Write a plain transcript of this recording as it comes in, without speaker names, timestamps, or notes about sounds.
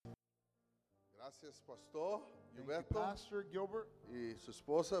Gracias, Pastor Thank you, Gilberto, Pastor Gilbert y su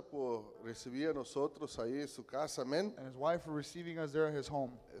esposa por recibir a nosotros ahí en su casa. Amén. and his wife for receiving us there at his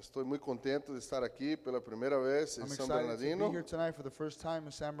home. Estoy muy contento de estar aquí pela primeira vez I'm en San excited to be Bernardino. here tonight for the first time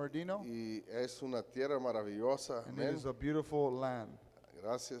in San Bernardino, Y es una tierra maravillosa. and it Amén. is a beautiful land.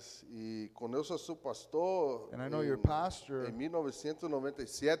 Gracias. Y conozco a su pastor And I know your pastor en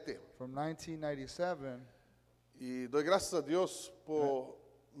 1997. from 1997, Y doy gracias a Dios por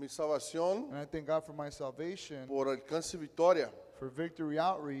mi salvación, and I thank God for my salvation, por Alcance Vitória. for Victory Y en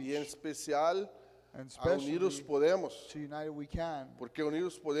Outreach, especial and a Unidos especially Podemos. to United We Can, Porque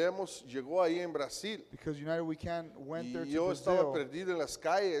Unidos Podemos llegó ahí en Brasil. because United We Can went there Y to yo estaba Brazil, perdido en las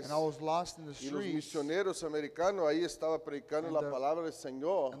calles. and I was lost in the Y los streets, misioneros americanos ahí estaban predicando And la the- palabra del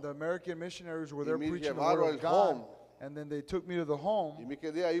Señor. and the American missionaries were Y there me preaching the llevaron word al of God, home. and then they took me to the Y home, me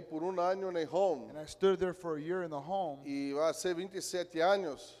quedé ahí por un año en el home. and I stood there for a year in the home, Y va a ser 27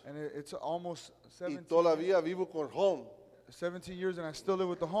 años. and it's almost Y 17 todavía vivo con home. 17 years, and I still live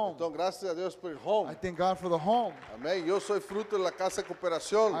with the home. Entonces, gracias a Dios por el I home. thank God for the home. Amén. Yo soy fruto de la Casa de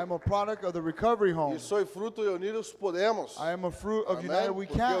Cooperación. I'm a product of the recovery Y home. soy fruto de Unidos Podemos. I am a fruit of Amén. United We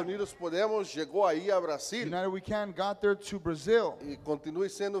Porque Can. Unidos Podemos llegó ahí a Brasil. United We Can got there to Brazil. Y continúe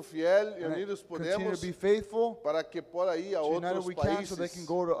siendo fiel y And I Unidos continue Podemos to be faithful para que pueda ir a to United otros We Can so they can países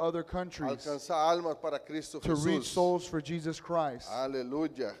go to other countries alcanzar almas para Cristo to reach Jesús. souls for Jesus Christ.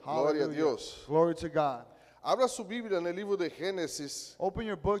 Aleluya. Gloria a Hallelujah. Dios. Glory to God. Abra su Biblia en el libro de Génesis, Open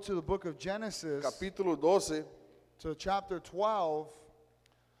your book to the book of Genesis, capítulo 12. to chapter 12.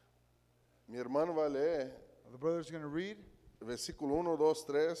 Mi hermano va a leer The brother's going to read versículo 1, 2,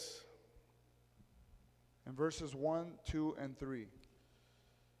 3. in verses 1, 2, and 3.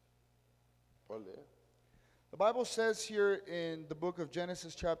 ¿Cuál leer? The Bible says here in the book of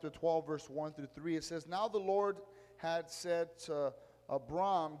Genesis chapter 12 verse 1 through 3, it says, "Now the Lord had said to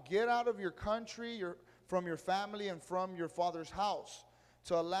Abram, get out of your country, from your family, and from your father's house,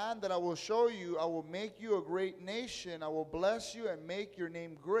 to a land that I will show you. I will make you a great nation. I will bless you and make your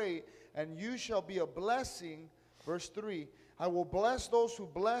name great, and you shall be a blessing." Verse 3, "I will bless those who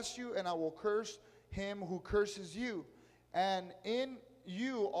bless you, and I will curse him who curses you. And in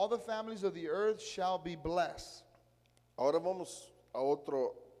you all the families of the earth shall be blessed." Ahora vamos a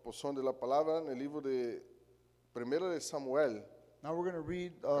otro porción de la palabra en el libro de Primero de Samuel, Now we're going to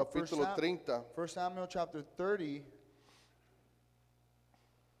read capítulo 30. 1 Samuel chapter 30.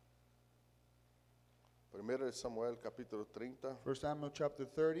 Primero de Samuel, capítulo 30, 1 Samuel chapter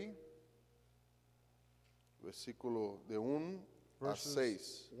 30, versículo de 1 a verses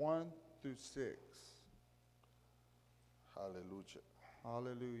 6. 1 through 6. Aleluya.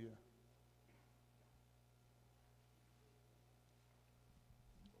 Hallelujah.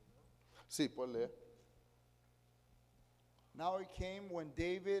 Sí, puede leer. Now it came when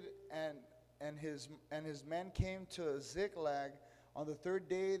David and his men came to Ziklag on the third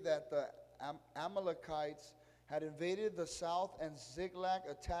day that the Amalekites had invaded the south, and Ziklag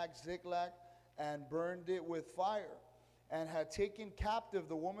attacked Ziklag and burned it with fire, and had taken captive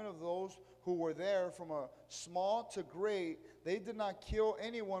the women of those who were there from a small to great. They did not kill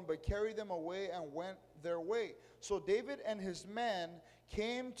anyone, but carried them away and went their way. So David and his men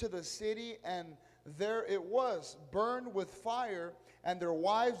came to the city, and there it was, burned with fire, and their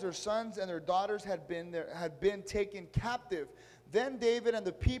wives, their sons, and their daughters had been taken captive. Then David and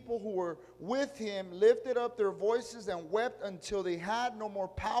the people who were with him lifted up their voices and wept until they had no more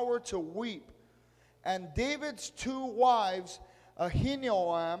power to weep. And David's two wives,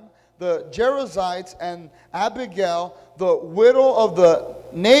 Ahinoam, the Jerizzites, and Abigail, the widow of the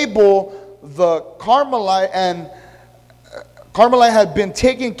Nabal, the Carmelite, and Carmelite had been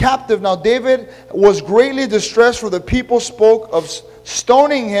taken captive. Now David was greatly distressed, for the people spoke of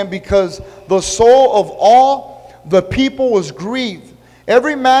stoning him, because the soul of all the people was grieved,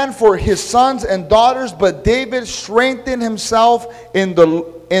 every man for his sons and daughters. But David strengthened himself in the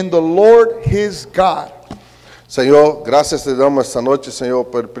Lord his God. Señor, gracias te damos esta noche, Señor,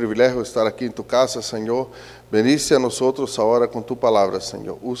 por el privilegio de estar aquí en tu casa, Señor. Bendice a nosotros ahora con tu palabra,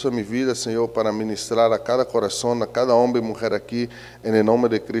 Señor. Usa mi vida, Señor, para ministrar a cada corazón, a cada hombre y mujer aquí, en el nombre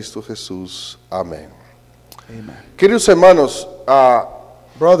de Cristo Jesús. Amén. Amen. Queridos hermanos,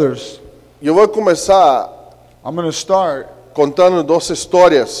 Brothers, yo voy a comenzar I'm going to start. contando dos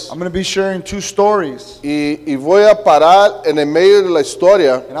historias I'm going to be sharing two stories. y voy a parar en el medio de la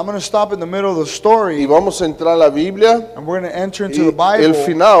historia And I'm going to stop in the middle of the y story, vamos a entrar a la Biblia and we're going to enter y into the el Bible,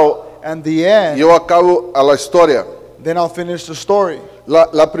 final and the end, yo acabo a la historia. then I'll finish the story.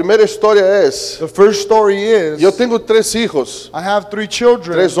 La primera historia es, The first story is, yo tengo tres hijos, I have three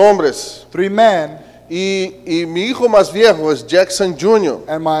children, tres hombres, 3 men, Y mi hijo más viejo es Jackson Jr.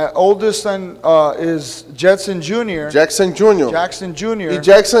 And my oldest son is Jackson Jr. Jackson Jr. Jackson Jr. Y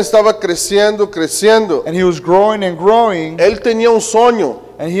Jackson estaba creciendo. And he was growing and growing. Él tenía un sueño.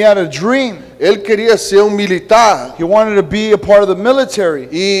 And he had a dream. Él quería ser un militar. He wanted to be a part of the military.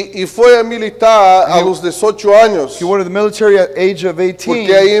 Y fue a militar a los 18 años. He went to the military at age of 18.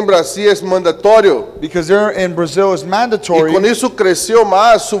 Porque ahí en Brasil es mandatorio. Because there in Brazil it's Y mandatory. con eso creció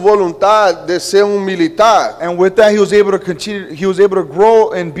más su voluntad de ser un militar. And with that, he was able to continue. He was able to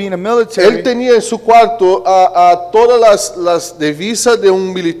grow in being a military. Él tenía en su cuarto a todas las divisas de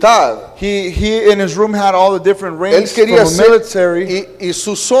un militar. He in his room had all the different Él ranks from quería a ser, military. y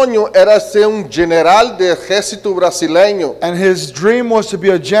su sueño era ser un general de ejército brasileño. And his dream was to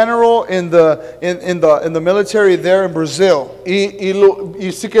be a general in the military there in Brazil.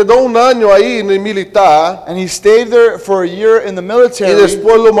 Y se quedó un año ahí en el militar. And he stayed there for a year in the Y military.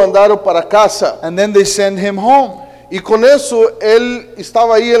 después lo mandaron para casa. And then they send him home. Y con eso él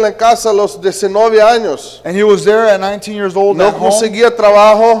estaba ahí en la casa a los 19 años. And he was there at 19 years old No at home. conseguía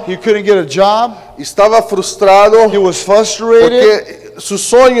trabajo. He couldn't get a job. Estaba frustrado He was frustrated porque su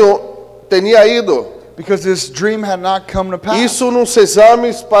sueño tenía ido. because this dream had not come to pass. Hizo unos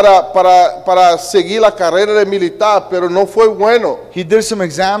exámenes para seguir la carrera de militar, pero no fue bueno. He did some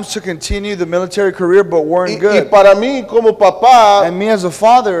exams to continue the military career, but weren't Y good. para mí como papá, And me as a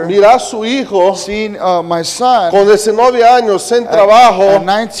father, mirar a su hijo seeing my son con 19 años sin trabajo at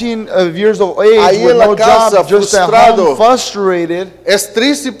 19 years of age ahí with en la no casa, job, just at frustrado. home, frustrated, es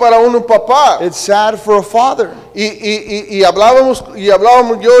triste para un papá. it's sad for a father. Y hablábamos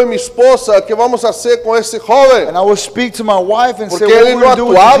yo y mi esposa qué vamos a hacer con ese joven, And I would speak to my wife and say, porque what él we're no going to do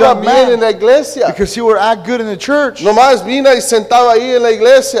with this actuaba young bien en man? la iglesia. Because he would act good in the church. Nomás vino y sentaba ahí en la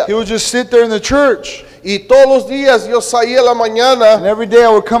iglesia. He would just sit there in the church. Y todos los días yo salía a la And mañana every day I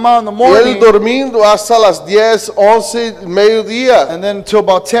would come out in the y él morning. durmiendo hasta las 10, 11, mediodía. And then until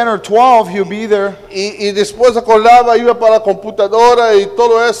about 10 or 12, he'll be there. Y después acordaba, iba para la computadora y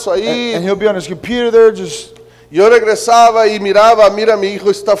todo eso ahí. And he'll be on his computer there just. Yo regresaba y miraba, mira, mi hijo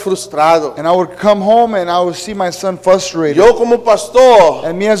está frustrado. And I would come home and I would see my son frustrated. Yo como pastor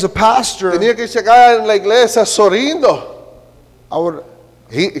And me as a pastor, tenía que llegar en la iglesia sonriendo, I would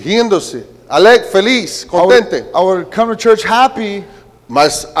riéndose, alegre, feliz, contente. I would come to church happy,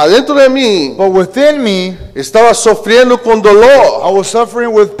 Mas adentro de mí but within me, estaba sufriendo con I dolor, was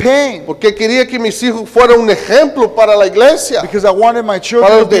suffering with pain. porque quería que mis hijos fueran un ejemplo para la iglesia, Because I wanted my para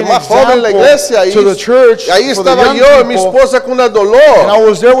children to los be an demás jóvenes en la iglesia. example to the church, Y ahí for the estaba young yo y mi people. esposa con un And I dolor.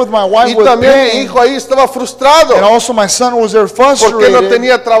 was there with my wife Y with también mi pain. hijo ahí estaba frustrado, And also my son was there porque frustrated no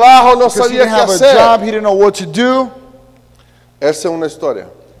tenía trabajo, no because he sabía didn't qué have a job, hacer. he didn't know what to do. Esa es una historia.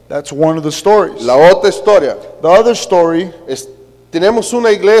 That's one of the stories. La otra historia The other story, es, tenemos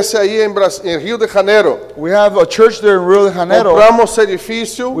una iglesia ahí en Río de Janeiro. we have a church there in Rio de Janeiro. Compramos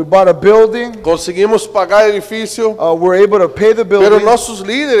edificio, We bought a building. conseguimos pagar edificio, We're able to pay the pero building. nossos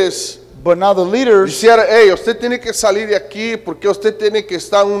líderes But now the leaders, dijeron, hey, usted tiene que salir de aquí porque usted tiene que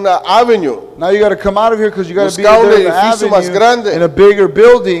estar en una avenue. now you got to come out of here because you got to be Buscar un there in the edificio más avenue grande. in a bigger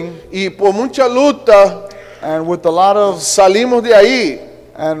building. Y por mucha lucha And with a lot of, salimos de ahí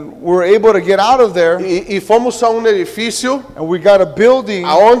and we're able to get out of there. y fomos a un edificio And we got a building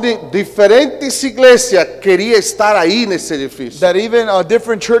donde diferentes iglesias querían estar ahí en ese edificio. that even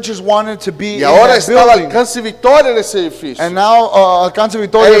different churches wanted to be Y in ahora that estaba building. Alcance Victoria en ese edificio. And now Alcance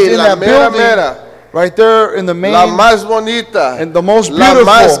Victoria Hey, is in la that mera, building, mera. right there in the main, La más bonita, and the most la beautiful,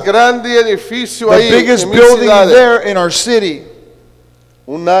 más grande edificio the ahí biggest en mi building ciudad. there in our city.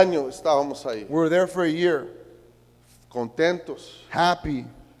 Un año estábamos ahí, We were there for a year, contentos. happy.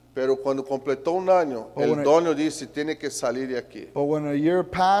 Pero cuando completó un año, But el when I- dueño dice, tiene que salir de aquí. But when a year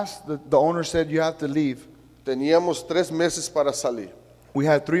passed, the owner said, you have to leave. Teníamos 3 meses para salir. We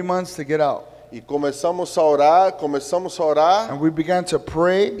had 3 months to get out. Y comenzamos a orar, And we began to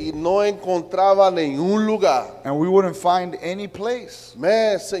pray, y no encontraba ningún lugar. and we wouldn't find any place.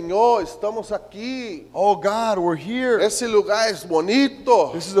 Señor, estamos aquí. Oh God, we're here. Ese lugar es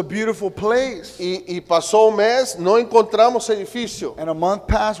bonito. This is a beautiful place. Y pasó un mes, no encontramos edificio. And a month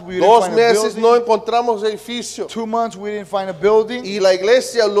passed, we didn't 2 find a meses building. no encontramos edificio. 2 months, we didn't find a building. Y la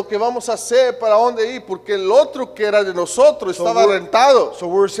iglesia, lo que vamos a hacer, para dónde ir, porque el otro que era de nosotros estaba we're- rentado. So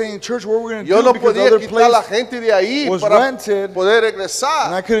we're saying, church, what we're going to Yo do no because the podía other quitar a la place, gente de ahí was para rented, poder and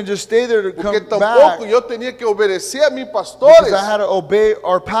regresar, I couldn't just stay there to porque come tampoco back yo tenía que obedecer a mis because pastores. I had to obey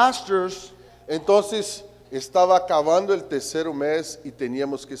our pastors. Entonces Estaba acabando el tercer mes y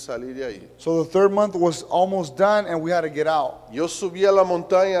teníamos que salir de ahí. So the third month was almost done and we had to get out. Yo subí a la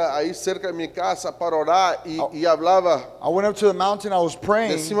montaña ahí cerca de mi casa para orar y hablaba. I went up to the mountain, I was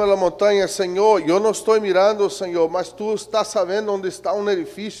praying. Encima de la montaña, Señor, yo no estoy mirando, Señor, mas tú estás sabiendo dónde está un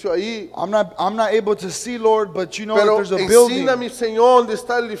edificio ahí. I'm not able to see, Lord, but you know Pero that there's a building. ensíname, Señor, dónde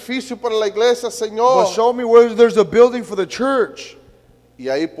está el edificio para la iglesia, Señor. But show me where there's a building for the church. Y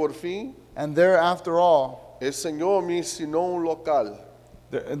ahí por fin, And there, after all, el Señor me ensinó un local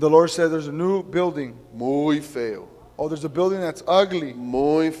the Lord said there's a new building. muy feo, Oh, there's a building that's ugly.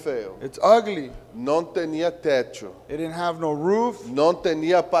 muy feo. It's ugly. No tenía techo, It didn't have no roof. no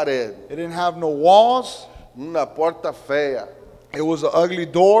tenía pared, It didn't have no walls. una puerta fea. It was an ugly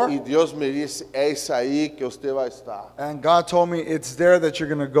door. Y Dios me dice, es ahí que usted va a estar. And God told me it's there that you're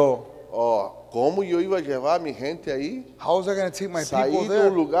going to go. Oh, ¿cómo yo iba a llevar a mi gente ahí? How was I going to take my people Saí de un there?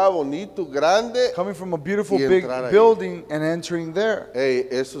 lugar bonito, grande. Coming from a beautiful Y big entrar ahí. building and entering there. Hey,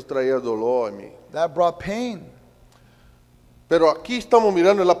 eso traía dolor a mí. That brought pain. Pero aquí estamos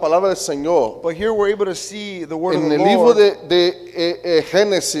mirando la palabra del Señor. But here we're able to see the word of En the el libro Lord. de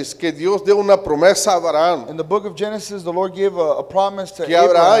Génesis, que Dios dio una promesa a Abraham, In the book of Genesis, the Lord gave a promise to que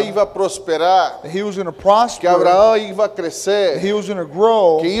Abraham Abraham iba a prosperar, that he was going to que prosper, Abraham iba a that crecer, he was going to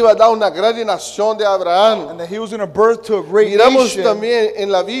grow, que iba a dar una gran nación de Abraham. and that he was going to birth to a great Miramos nation. también en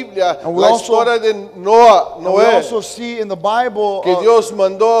la Biblia And we la also- historia de Noé, And we also see in the Bible que Dios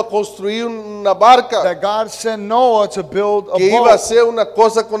mandó a construir una barca, that God sent Noah to build a que iba a boat, hacer una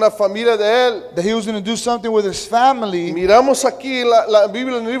cosa con la familia de él. that he was going to do something with his family. Miramos aquí la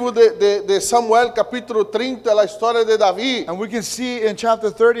Biblia en el libro de Samuel capítulo 30 la historia de David. And we can see in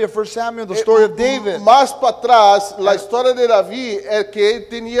chapter 30 of 1 Samuel the story of David. Más para atrás la historia de David es que él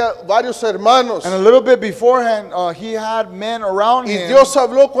tenía varios hermanos And a little bit beforehand, he had men around y him. Dios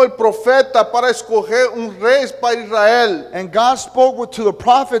habló con el profeta para escoger un rey para Israel. And God spoke to the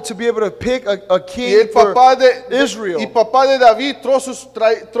prophet to be able to pick a Y king el for papá de Israel. y papá de David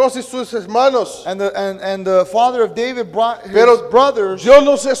trajo sus hermanos. And the father of David brought his Pero brothers, Dios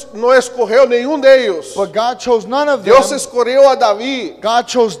no escogió ninguno de ellos. but God chose none of them. Dios escogió a David God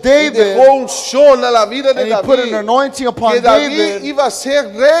chose y David, dejó un son a la vida de and he put an David, anointing upon que David David, iba a ser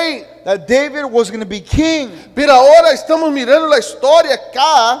rey. that David was going to be king. Pero ahora estamos mirando la historia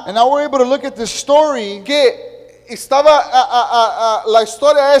acá, And now we're able to look at this story. que la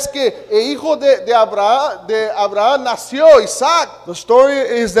historia es que el hijo de Abraham nació, Isaac. The story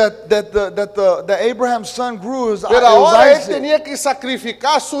is that Abraham's son grew. It Pero was ahora él Isaac. tenía que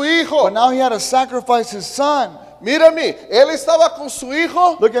sacrificar a su hijo. But now he had to sacrifice his son. Mírame, él estaba con su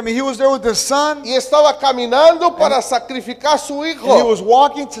hijo Look at me. He was there with his son. y estaba caminando para sacrificar a su And he hijo. was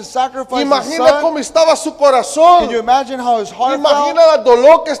walking to sacrifice his Imagina son. cómo estaba su Can corazón. you imagine how his heart Imagina felt? el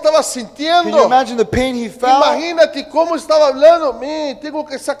dolor que estaba Can you sintiendo. imagine the pain he felt? Imagínate cómo estaba hablando. Tengo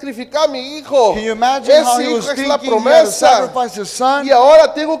que sacrificar a mi hijo. Can you imagine how Ese he was hijo es la thinking he had to promesa. sacrifice his son? Y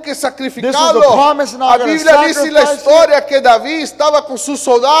ahora tengo que This was sacrificarlo. the promise, and now I La gotta Biblia dice en la sacrifice historia que David estaba con sus The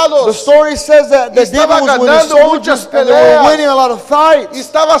soldados story says that David estaba was with his ganando soldiers muchas and they were peleas. winning a lot of y fights.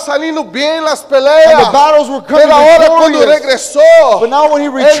 estaba saliendo bien las And peleas. the battles were coming Pero ahora cuando victorious. regresó, But now when he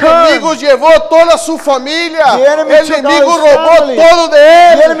el enemigo returned, llevó toda su familia. The enemy El took enemigo out his robó family. todo de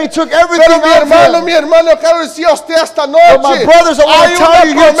él. the enemy took everything Pero of mi him. hermano, quiero decir a usted esta But noche, my brothers, I want hay to tell una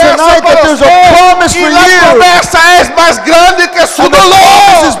you here promesa tonight para that there's a usted, promise y for la you. promesa es más grande que su And the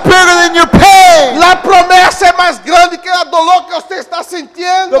promise is dolor. bigger than your pain. La promesa es más grande que el dolor que usted está The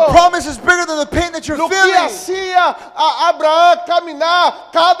sintiendo. promise is bigger than the pain that you're Lo que feeling. hacía a Abraham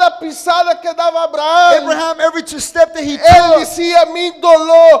caminar, cada pisada que daba Abraham, Abraham, every step that he él took, decía, mi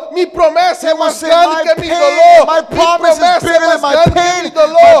dolor, mi promesa he es would más say, grande my que mi pain, dolor. my Mi promise is promesa bigger es than más my grande que mi pain.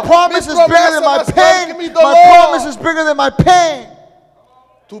 dolor. My promise Mi is bigger promesa than es my más grande que pain. mi My dolor. promise is bigger than my pain.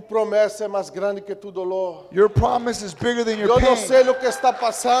 Tu promesa es más grande que tu dolor. Your promise is bigger than your Yo no pain. sé lo que está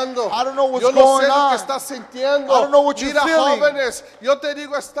pasando. I don't know what's Yo no going sé lo que on. estás sintiendo. I don't know what you're Mira, feeling. jóvenes, yo te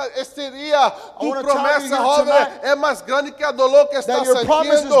digo este día, tu wanna tell you promesa, here joven, tonight es más grande que el dolor que estás your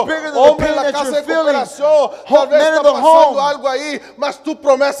promise is sintiendo. bigger than the Hombre en pain la that casa you're de feeling. cooperación, tal vez Men in está the pasando home. algo ahí, mas tu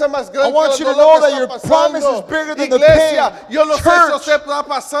promesa es más I grande want que you el to know dolor that que your está promise pasando. is bigger than the Iglesia, pain. yo no sé si Church, usted está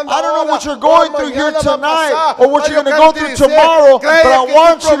pasando I don't know ahora, what you're o going through here mañana va a tonight pasar, or what pero you're yo going to quiero go through decir, tomorrow, but cree I que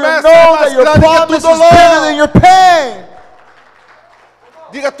want tu you to promesa know es that más your grande que tu promise is dolor. bigger than your pain.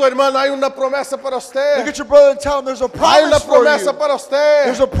 Diga a tu hermano, hay una promesa para Look usted. at your brother and tell him there's a Hay una promise for promesa you. para usted.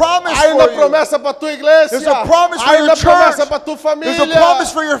 There's a promise Hay una for you. promesa para tu iglesia. There's a promise for Hay your una promesa church. para tu There's a familia.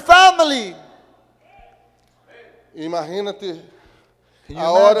 promise for your family. Imagínate Can you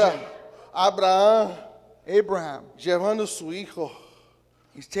ahora imagine Abraham Abraham llevando su hijo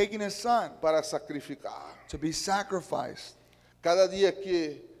He's taking his son para sacrificar. to be sacrificed. Cada día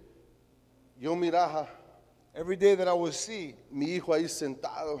que yo miraba Every day that I would see mi hijo ahí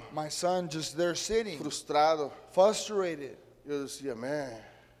sentado, my son just there sitting, frustrado, frustrated, yo decía, man,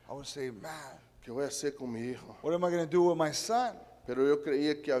 I would say, man, ¿qué voy a hacer con mi hijo? what am I going to do with my son? Pero yo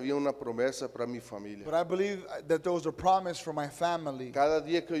creía que había una promesa para mi familia. But I believe that there was a promise for my family. Cada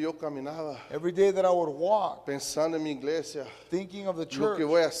día que yo caminaba, Every day that I would walk, pensando en mi iglesia, thinking of the lo church, que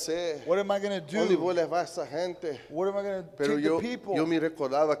voy a hacer, what am I going to dónde voy do? a llevar a esa gente. What am I going to Pero take yo the people? me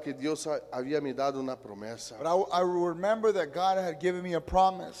recordaba que Dios había me dado una promesa. But I remember that God had given me a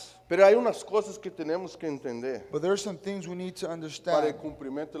promise. Pero hay unas cosas que tenemos que entender But there are some things we need to para el understand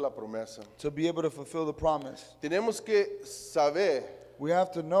cumplimiento de la promesa. to be able to fulfill the promise. Tenemos que saber, We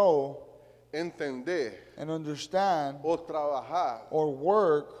have to know entender and understand o trabajar or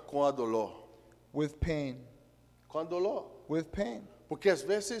work con el dolor. with pain. Con dolor. With pain. Porque a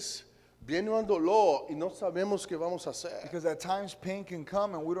veces viene un dolor y no sabemos qué vamos a hacer. Because at times pain can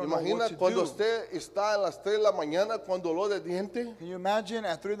come and we don't know Imagina what to cuando do. usted está a las 3 de la mañana con dolor de diente. Can you imagine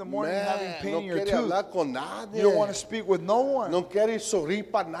at 3 in the morning Man, having pain no in your quiere tooth? hablar con nadie. You don't want to speak with no one. No quiere sonreír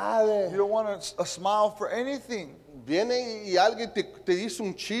para You nadie. don't want a smile for anything. Viene y alguien te dice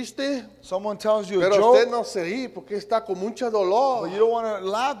un chiste, Someone tells you a pero usted joke, no se ríe porque está con mucho dolor. but you don't want to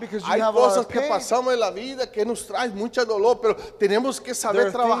laugh because you Hay have a lot cosas of que pain. pasamos en la vida que nos traen mucho dolor, pero tenemos que There saber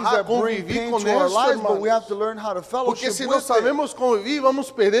are things trabajar, that bring convivir pain con to our esto, lives, but we hermanos. have to learn how to fellowship Porque si no with it. sabemos convivir, vamos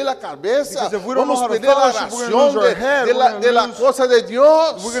a perder la cabeza, Because if we don't know vamos how a to perder la fellowship, we're gonna ración lose our head, de we're la, gonna de la lose- cosa de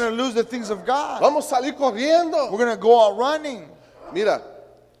Dios. We're going to lose the things of God. Vamos a salir corriendo. We're going to go out running. Mira,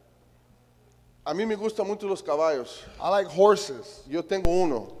 a mí me gustan mucho los caballos. I like horses. Yo tengo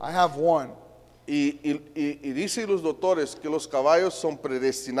uno. I have one. Y dicen los doctores que los caballos son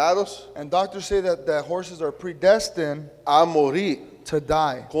predestinados And doctors say that horses are predestined a morir to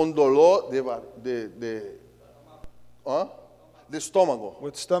die con dolor de estómago.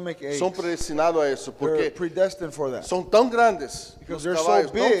 with stomach aches. Son predestinados a eso They're porque predestined for that. son tan grandes Because los they're so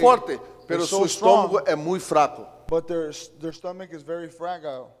caballos, tan big, fuertes, pero they're so su estómago strong. es muy fraco. But their stomach is very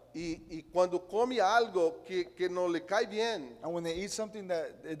fragile. Y cuando come algo que no le cae bien, And when they eat something that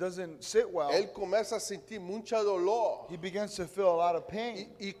it doesn't sit well, él comienza a sentir mucho dolor he begins to feel a lot of pain.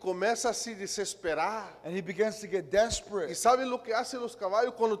 y comienza a se desesperar. And he begins to get ¿Y desperate. sabe lo que hacen los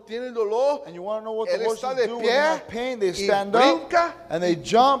caballos cuando tienen dolor? And you want to know what Él the horses está de do when they have pie pain? They y stand up brinca and they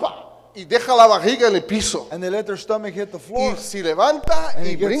jump y deja la barriga en el piso. and they let their stomach hit the Y floor. se levanta And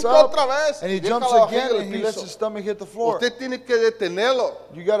y he gets brinca up otra vez and y he deja jumps la barriga again en and el he lets piso. his stomach hit the floor. Usted tiene que detenerlo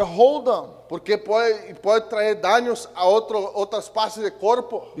You got to hold them porque puede traer daños a otras partes del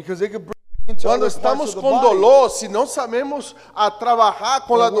cuerpo. because they could bring pain to Cuando other parts estamos of the con body. dolor, si no sabemos a trabajar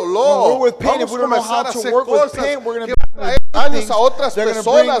con la When dolor, we're with pain, if vamos we a don't know comenzar how a to hacer work with cosas pain, we're que going to van a traer daños a otras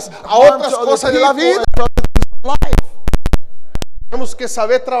personas, a otras cosas de la vida. life. Tenemos que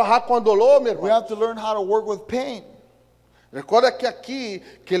saber trabajar con dolor, mi We hermano. have to learn how to work with pain. Recuerda que aquí,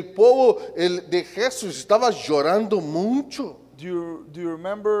 que el pueblo de Jesús estaba llorando mucho. Do you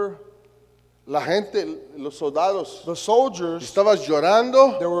remember La gente, los soldados, the soldiers? estaban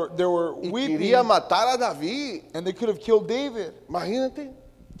llorando They were y weeping quería matar a David. and they could have killed David. Imagínate,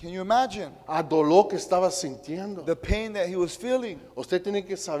 Can you imagine a dolor que estaba sintiendo. the pain that he was feeling? Usted tiene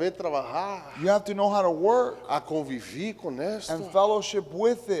que saber trabajar, You have to know how to work a convivir con esto. and fellowship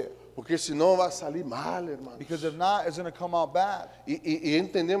with it, Porque senão vai salir mal, hermano. because if not, it's going to come out bad. E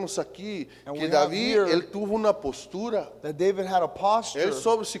entendemos aqui And que we have Davi, here- ele tuvo uma postura. That David had a posture. Ele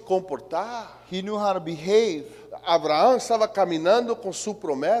soube se comportar. He knew how to behave. Abraão estava caminhando com sua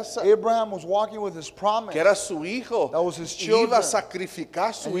promessa, Abraham was walking with his promise. que era seu hijo. That was his Iba children. a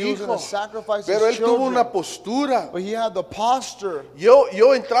sacrificar seu And he was hijo. gonna sacrifice Pero his ele tuvo children. uma postura. But he had the posture.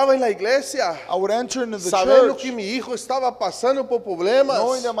 Eu entrava na igreja I would enter into the sabendo church que meu hijo estava passando por problemas.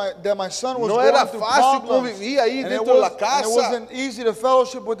 knowing that my son was Não going era through fácil problems. conviver aí And dentro da and casa. it wasn't easy to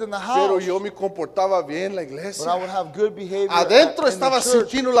fellowship within the Pero house. eu me comportava bem na But I igreja. would have good behavior Adentro in the estava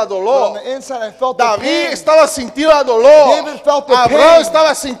church. sentindo a But on dolor. the inside, I felt the Davi pain. estava sentindo a dolor. David felt the Abraão pain.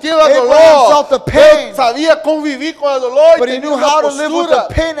 estava sentindo a Abraham dolor. felt the pain. Ele sabia conviver com a dolor But e he tinha knew uma how to live with the postura.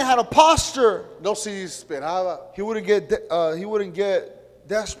 pain and had a posture. Não se desesperava. He wouldn't get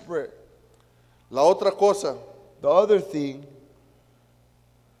desperate. La outra coisa, The other thing,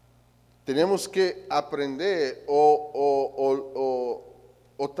 temos que aprender o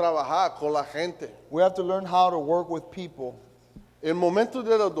trabalhar com a gente. we have to learn how to work with people. El momento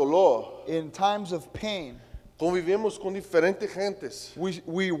del dolor, In times of pain, Convivimos con diferentes gentes.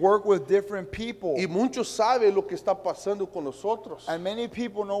 We work with different people. Y muchos saben lo que está pasando con nosotros. And many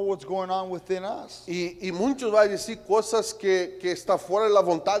people know what's going on within us. Y muchos van a decir cosas que está fuera de la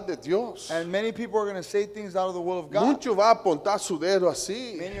voluntad de Dios. And many people are going to say things out of the will of God. Muchos van a apuntar su dedo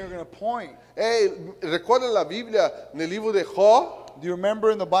así. Many are going to point. ¿Recuerdan la Biblia en el libro de Job? Do you remember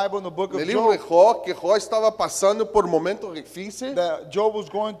in the Bible, in the book En of el libro de Job, Job, que Job estaba pasando por momentos difíciles that Job was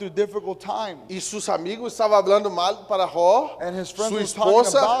going through difficult times? y sus amigos estaban hablando mal para Job. And his friends Su were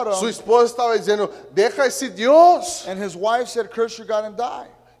talking about him. su esposa estaba diciendo, deja ese Dios. And his wife said, curse your God and die.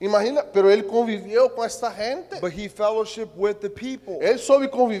 Imagina, pero él convivió con esta gente. But he fellowshiped with the people. Él soube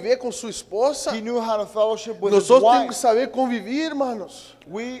conviver con su esposa. He knew how to fellowship with his Nosotros tenemos que wife. saber convivir, hermanos.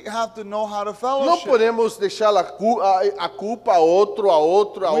 We have to know how to No fellowship. podemos deixar a culpa a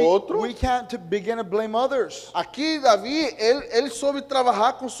outro. We can't begin to blame others. Aqui Davi, ele soube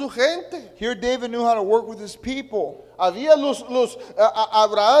trabalhar com sua gente. Here David knew how to work with his people. Havia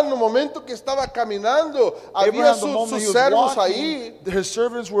Abraão no momento que estava caminhando, havia Abraham, the moment he seus was servos walking, aí. his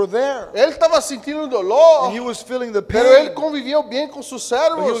servants were there. Ele estava sentindo dolor, And he was feeling the pero ele pain. conviveu bem com seus But he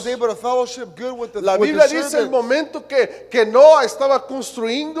servos. was able to fellowship good with the, La with Biblia the dice el servants. momento que Noé estaba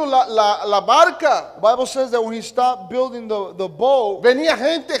construindo la barca. The Bible says that when he stopped building the boat, Venía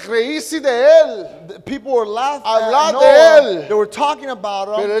gente reírse de él, the people were laughing Hablar at de Noah. él. They were talking about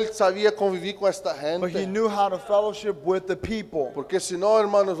him, pero él sabía convivir com esta but he gente. knew how to fellowship with the people. Porque senão,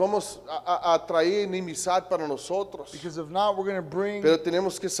 hermanos, vamos a trazer inimizade para nosotros. Because if not, we're going to bring, Pero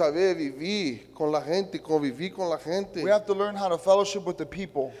tenemos que saber vivir com a gente, convivir com a gente. we have to learn how to fellowship with the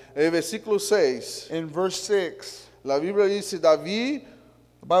people. En versículo 6, In verse 6, la Biblia dice, Davi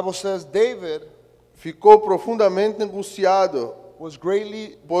the Bible says David ficou profundamente angustiado, was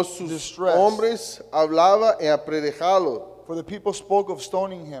greatly pois sus distressed, hombres hablavam em apredejá-lo. for the people spoke of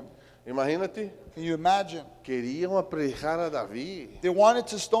stoning him. Imagínate, Can you imagine? queriam apredejar a Davi. They wanted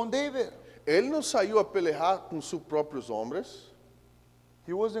to stone David. Ele não saiu a pelejar com seus próprios homens.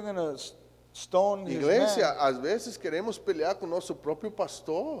 He wasn't going to stone his Igreja, men. às vezes queremos pelear com o nosso próprio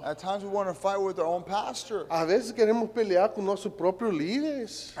pastor. At times we want to fight with our own pastor. Às vezes queremos pelear com nossos próprios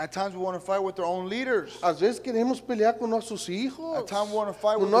líderes. At times we want to fight with our own leaders. Às vezes queremos pelear com nossos hijos, At times we want to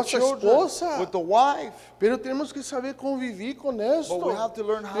fight com with the nossa children, esposa. with the wife. Pero temos que saber conviver com esto. But we have to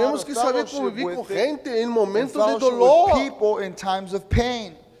learn how Temos to que saber fellowship conviver com with it gente em And momentos de fellowship dolor. with people in times of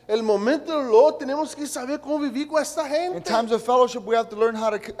pain. El momento de dolor temos que saber conviver com esta In gente. times of fellowship, we have to learn how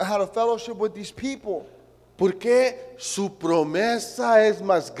to fellowship with these people. Porque su promesa es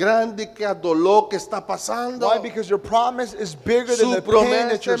más grande que el dolor que está pasando. Why? Because your promise is bigger than Su the pain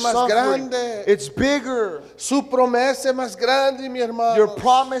that promesa you're es más suffering. grande. It's bigger. Su promesa es más grande, mi hermano. Your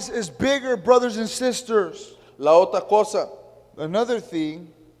promise is bigger, brothers and sisters. La otra cosa, Another thing,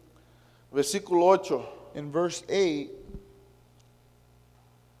 versículo 8, in verse 8,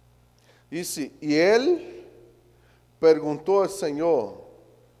 dice, y él preguntó al Señor,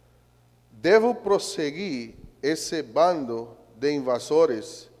 ¿debo proseguir ese bando de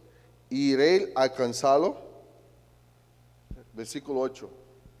invasores y iré a alcanzarlo? Versículo 8.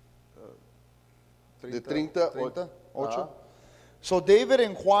 De 38. Ajá. So David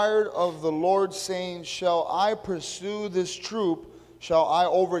inquired of the Lord, saying, shall I pursue this troop? Shall I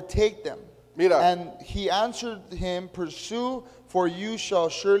overtake them? Mira. And he answered him, pursue, for you shall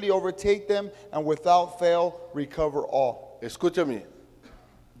surely overtake them, and without fail recover all. Escúchame.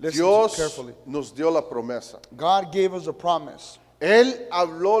 Listen Dios carefully. nos dio la promesa. God gave us a promise. Él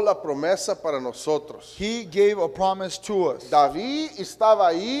habló la promesa para nosotros. He gave a promise to us. David estaba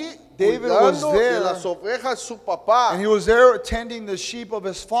ahí David cuidando was there. de las ovejas de su papá. And he was there tending the sheep of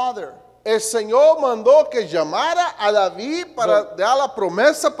his father. El Señor mandó que llamara a David para dar la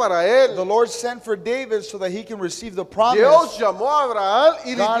promesa para él. The Lord sent for David so that he can receive the promise. Dios llamó a Abraham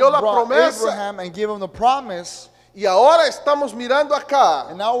y le God dio la brought promesa. Abraham and gave him the promise. Y ahora estamos mirando acá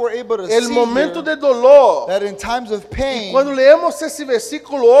And now we're able to el see momento here de dolor. that in times of pain, Cuando leemos ese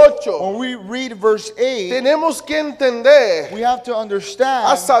versículo 8, when we read verse 8, tenemos que entender we have to a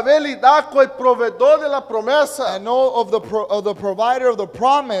understand saber lidar con el proveedor de la promesa. and know of the provider of the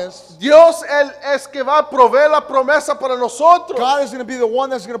promise. Dios él es que va a proveer la promesa para nosotros. God is going to be the one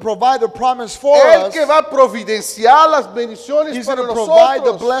that's going to provide the promise for Él us. que va a providenciar las bendiciones He's para going to provide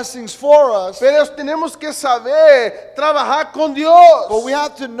the nosotros. blessings for us. Pero tenemos que saber trabajar con Dios. But we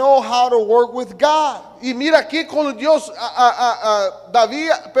have to know how to work with God. Y mira aquí cuando Dios,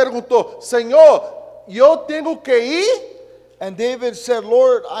 David preguntó, Señor, ¿yo tengo que ir And David said,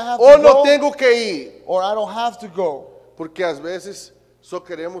 Lord, I have o to no go, tengo que ir? or I don't have to go. Porque às vezes só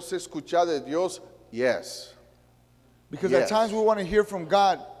queremos escuchar de Dios, yes. Because Yes. at times we want to hear from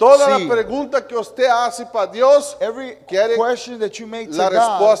God. Toda Sí. la pregunta que usted hace para Dios, Every quiere question that you make to la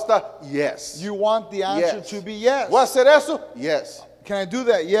God, respuesta, yes. you want the answer Yes. to be yes. ¿Voy a hacer eso? Yes. Can I do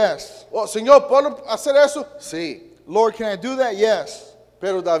that? Yes. Oh, Señor, ¿puedo hacer eso? Sí. Lord, can I do that? Yes.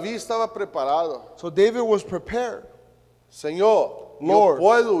 Pero David estaba preparado. So David was prepared. Señor, Lord. yo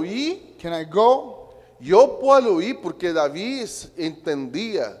puedo ir. Can I go? Yo puedo ir porque David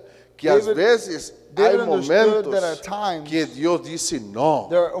entendía que a David- veces David hay understood that momentos at times que Dios dice no.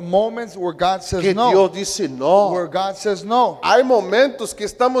 There are moments where God says Que no. Dios dice no. Where God says no. Hay momentos que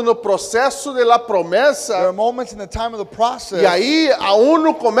estamos no processo de la There are promesa moments in the time of the process e aí a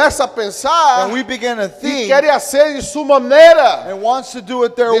uno começa a pensar when we begin to e think quer hacer de sua maneira, and wants to do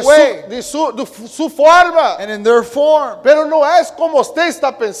it their de way sua forma. and in their form. Pero não é como você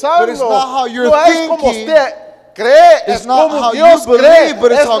está pensando, But it's not how you're não é como thinking. você cree, It's es not como how Dios you cree, believe,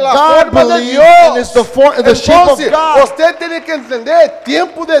 but it's es how la God forma de believes, Dios. and it's the shape of Entonces, God. usted tiene que entender el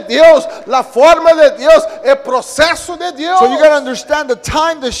tiempo de Dios, la forma de Dios, el proceso de Dios. So you got to understand the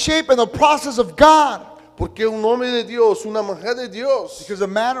time, the shape, and the process of God. Porque un hombre de Dios, una mujer de Dios, Because a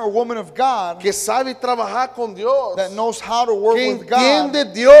man or woman of God que sabe trabajar con Dios, that knows how to work que with God,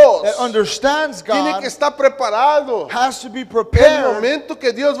 entiende Dios, that understands tiene God, que estar preparado. has to be El prepared momento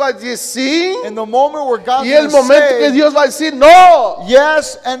que Dios va a decir sí in the moment where God's y el going to momento que say Dios va a decir no.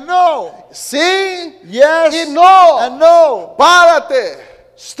 yes and no. Sí Yes y no. and no. Párate,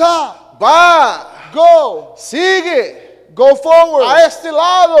 Stop. va, Go. sigue Go forward. a este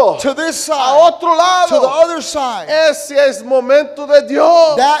lado, To this a side. otro To the lado. other side. Ese es momento de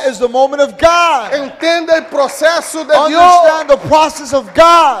Dios. That is the moment of God. Entiende el proceso de Understand Dios. the process of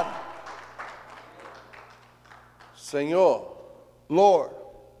God. Señor, Lord,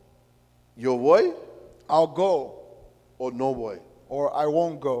 ¿yo voy I'll go o no voy? or I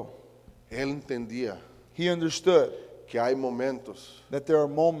won't go. Él entendía He understood que hay momentos that there are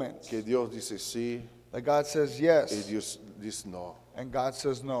moments que Dios dice sí that God says y yes Dios dice no. and God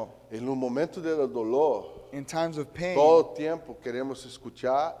says no. En un momento del dolor, In times of pain, todo tiempo queremos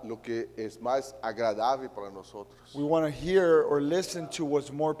escuchar lo que es más agradable para nosotros. we want to hear or listen to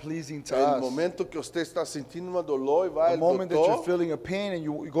what's more pleasing to El us. momento que usted está sintiendo un dolor y va The al moment that you're doctor, feeling a pain and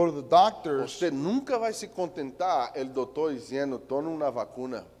you go to the doctors, usted nunca va a se contentar el doctor diciendo, tome una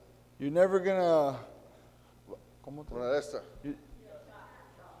vacuna. you're never gonna. Una de estas. The-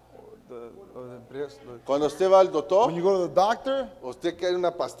 Cuando usted va al doctor, When you go to the doctor, usted quiere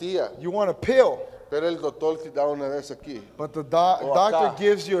una pastilla, you want a pill, pero el doctor te da una vez aquí. but the O doctor acá.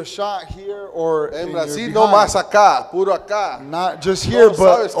 gives you a shot here or in En your Brasil, behind. no más acá, puro acá. Not just here, No, but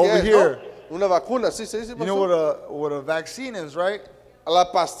 ¿sabes qué over es, here. no? Una vacuna, sí se dice. You know pastor? what a vaccine is, right?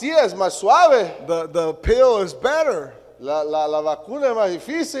 La pastilla es más suave, The pill is better, la vacuna es más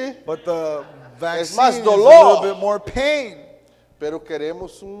difícil, but the vaccine más is a dolor. little bit more pain. pero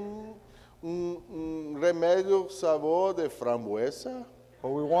queremos un remedio sabor de frambuesa. But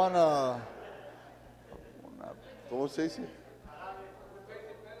we want ¿Cómo se dice?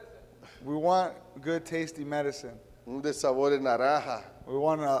 good tasty medicine. Un de sabor de naranja. We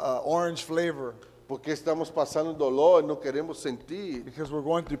want a orange flavor Porque estamos pasando dolor y no queremos sentir. because we're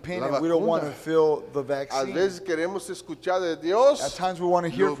going through pain La and we don't want to vacuna. feel the A vaccine. veces queremos escuchar de At Dios times we want to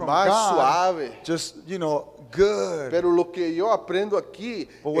hear lo from más God, suave. just, good. Pero lo que yo aprendo aquí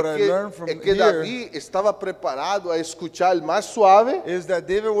But what I learned from es que here David estaba preparado a escuchar el más suave, Is that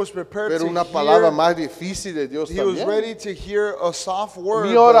David was prepared pero to una palabra hear, más difícil de Dios he was también. ready to hear a soft word,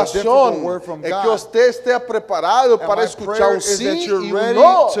 Mi but a difficult oración word from es que God. usted esté preparado And para my escuchar prayer un is sí that y you're un ready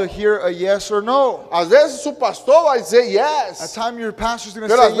no. to hear a yes or no. A veces su pastor va a decir At yes, times your pastor's going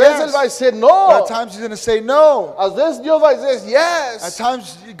to pero a say veces él va a yes, decir but no. at times he's going to say no. A veces Dios va a decir At yes.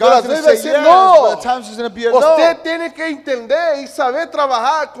 times Pero a God's going to veces say va a decir yes, no. but at times he's going to be a Usted no. tiene que entender y saber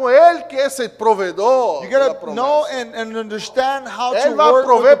trabajar con Él, que es el proveedor. You de la got to know promesa. and understand how Él to va a work with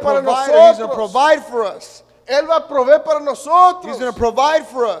proveer the para provider. He's going to nosotros. provide for us. Él va a proveer para He's nosotros. going to provide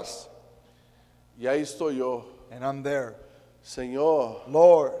for us. Y ahí estoy yo. And I'm there. Señor,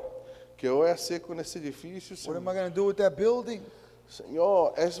 Lord, ¿qué voy a hacer con ese edificio? what am Señor? I going to do with that building?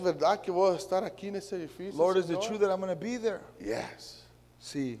 Señor, ¿es verdad que voy a estar aquí en ese edificio? Lord, is it Señor? true that I'm going to be there? Yes.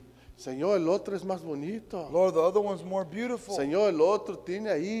 See, Señor, el otro es más bonito. Lord, the other one's more beautiful. Señor, el otro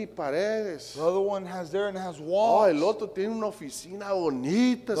tiene ahí paredes. The other one has there and has Oh, walls. el otro tiene una oficina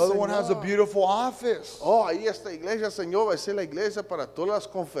bonita, The other one has a Señor. beautiful office. Oh, ahí esta iglesia, Señor, va a ser la iglesia para todas las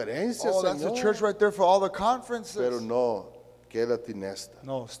conferencias, Oh, that's Señor. the church right there for all the Pero conferences. no, quédate en esta.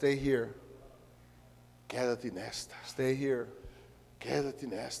 No, stay here. Quédate en esta. Stay here. Quédate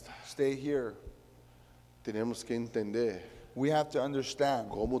en esta. Stay here. Tenemos que entender We have to understand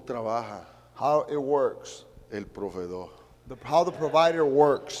cómo trabaja how it works el proveedor. How the provider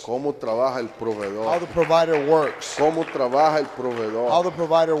works. Cómo trabaja el How proveedor. the provider works. Cómo trabaja el How proveedor. the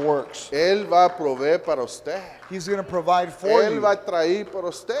provider works. Él va a proveer para usted. He's going to provide for Él you. va a traer para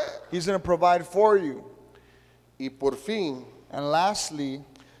usted. He's going to provide for you. Y por fin, And lastly,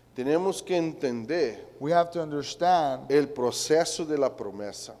 tenemos que entender we have to understand el proceso de la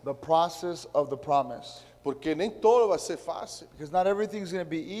promesa. the process of the promise. Porque nem todo va a ser fácil. Because not everything's going to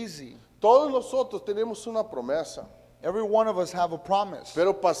be easy. Todos nosotros tenemos una promesa. Every one of us have a promise.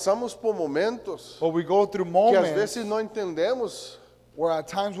 Pero pasamos por momentos But we go through que às moments vezes não entendemos. where at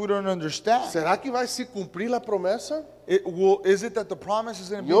times we don't understand. ¿Será que vai se cumprir a promesa? Is it that the promise is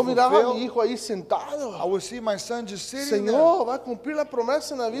going to be Eu mirava a mi fulfilled? hijo aí sentado. I would see my son just sitting there. Senhor, vai cumprir a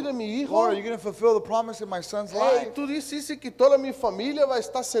promessa na vida de meu hijo. Lord, are you going to fulfill the promise in my son's Ei, life? tu disseste que toda a minha família vai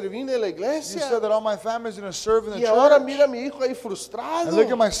estar servindo na You igreja. said that all my family is going to serve in the E agora church. mira meu hijo aí frustrado. And look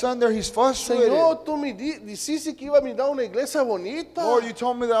at my son there, he's frustrated. Senhor, tu me disseste que ia me dar uma igreja bonita. Lord, you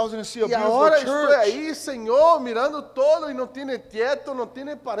told me that I was going to see a E beautiful agora estou church. aí, Senhor, mirando todo e não tem teto, não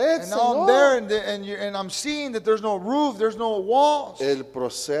tem parede, And now I'm Senhor. there and I'm seeing that there's no roof, there's no walls. El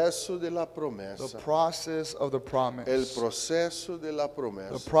proceso de la The promesa. process of the promise. El proceso de la The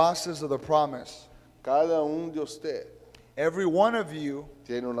promesa. process of the promise. Cada de usted Every one of you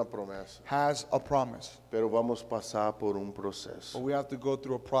tiene una promesa, has a promise. pero vamos pasar por un But proceso. we have to go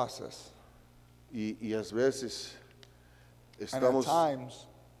through a process. Y às vezes And at estamos times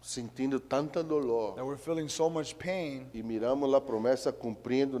sentindo tanto dolor that we're feeling so much pain e miramos a promesa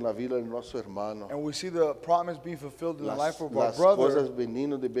cumprindo na vida do nosso hermano. and we see the promise being fulfilled in the life of our Las cosas brother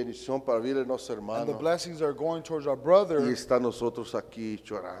vindo de bendição para a vida do nosso and the hermano. blessings are going towards our E brother está nosotros aqui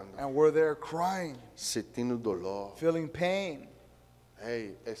chorando, and we're there crying, sentindo dolor. feeling pain.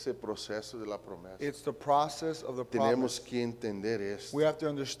 Hey, ese proceso de la promesa. It's the process of the Tenemos promise. que entender esto. We have to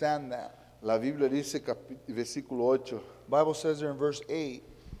understand that. La Biblia dice, versículo 8. The Bible says there in verse 8,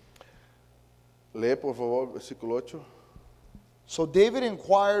 Lee, por favor, versículo 8. so David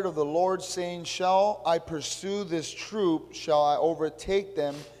inquired of the Lord, saying, shall I pursue this troop? Shall I overtake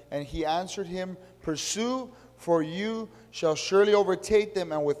them? And he answered him, pursue, for you shall surely overtake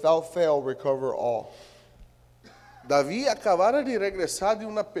them, and without fail recover all. Davi acabara de regresar de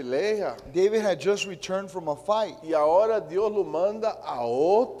uma peleia David had just returned from a fight, e agora Deus lo manda a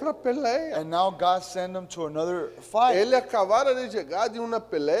outra peleia. and now God sent him to another fight. Ele acabara de chegar de uma He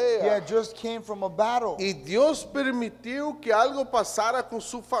peleia had just came from a battle, e Deus permitiu que algo passara com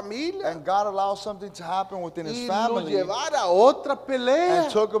sua família and God allowed something to happen within his e lo family llevara a outra peleia.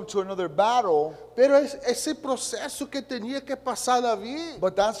 and took him to another battle. Pero esse processo que tinha que passar Davi,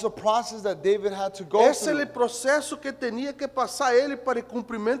 But that's the process that David had to go esse é through. o processo que tinha que passar ele para o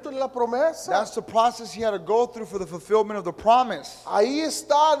cumprimento da promessa. That's the process he had to go through for the fulfillment of the promise. Aí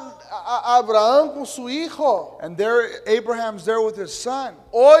está Abraão com seu hijo. And there, Abraham's there with his son.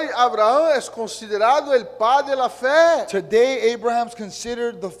 Hoy Abraão é considerado el pai de la fé, Today, Abraham's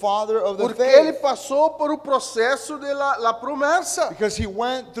considered the father of the porque ele faith passou por o processo de la promessa. because he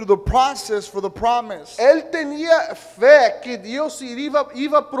went through the process for the promise. Ele tinha fé que Deus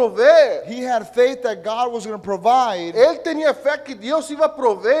iba prover. He had faith that God was going to provide. Ele tinha fé que Deus iba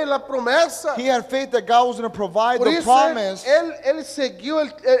prover a promessa. He had faith that God was going to provide Por the isso promise. ele seguiu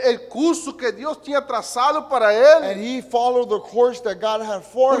el curso que Deus tinha traçado para ele. And he followed the course that God had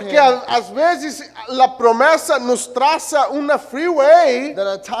for Porque him. às vezes a promessa nos traça uma freeway That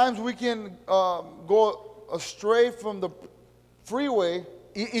at times we can go astray from the freeway,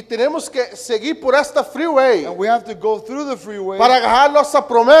 e temos que seguir por esta freeway and we have to go through the freeway para agarrar nossa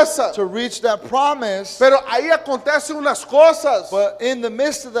promessa. to reach that promise. Pero aí acontecem umas coisas But in the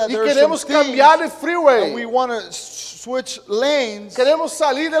midst of that, e there are some queremos cambiar de things, and freeway. we want to switch lanes. Queremos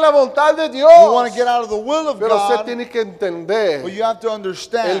salir de la vontade de We Deus. want to get out of the will of Pero você God. tem que entender But you have to el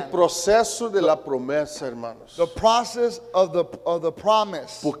understand processo de la promessa, hermanos. the process of the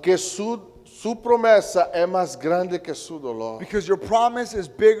promise. Porque su promessa é mais grande que su dolor. Because your promise is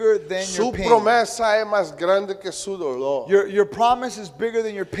bigger than Su your pain. promessa é mais grande que su dolor. Your promise is bigger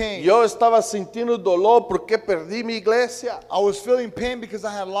than your pain. Eu estava sentindo dolor porque perdi minha igreja. I was feeling pain because I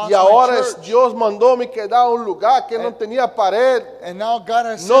had lost E agora my church. Deus mandou me quedar em lugar que não tinha parede. And now God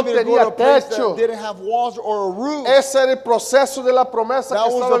has No sent me to go to a tenía place techo. that didn't have walls or a roof. Esse era o processo de la promessa That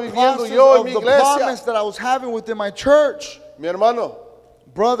que was estava the viviendo process eu em of minha the promise igreja. that I was having within my church. Mi hermano,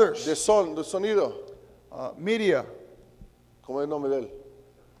 Brothers, de sonido, media. ¿cómo es el nombre de él?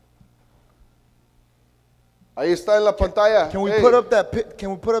 Ahí está en la pantalla. Can we Hey, put up that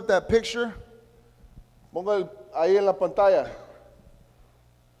can we put up that picture? ponga ahí en la pantalla.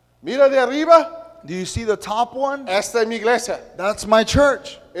 Mira de arriba, Do you see the top one? esta es mi iglesia. That's my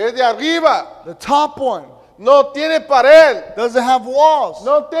church. Es de arriba. The top one. no tiene pared, Doesn't have walls.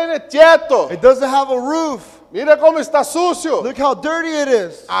 no tiene techo. It doesn't have a roof. Mira cómo está sucio. Look how dirty it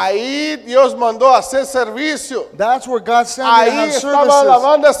is. Ahí Dios mandó a hacer servicio. That's where God sent me to Ahí have estaba services.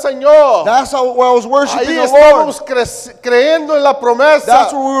 alabando al Señor. That's where I was worshiping Ahí the Lord. estábamos creyendo en la promesa.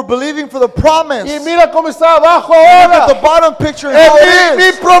 That's where we were believing for the promise. Y mira cómo está abajo Look at the ahora. bottom picture and how it Mi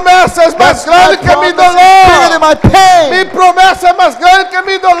is. promesa es más That's my grande que mi promise is bigger than dolor. my pain. Mi promesa es más grande que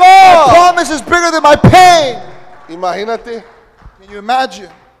mi My dolor. promise is bigger than my pain. Imagínate Can you imagine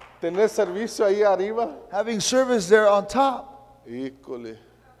tener servicio ahí arriba. having service there on top? Híjole.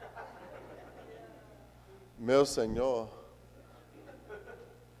 Meu Señor.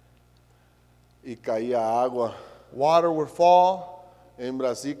 Y caía agua. Water would fall, En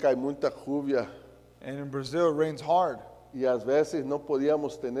Brasil cae muita lluvia. and in Brazil it rains hard. Y a veces no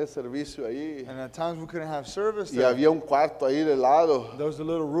podíamos tener servicio ahí. And at times we couldn't have service Y there. había un cuarto ahí de lado. There was a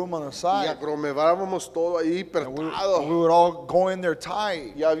little room on the Y side. aglomerábamos todo ahí And we apertado. would all go in there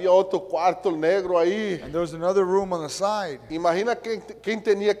tight. Y había otro cuarto negro ahí. And there was another room on the side. Imagina quién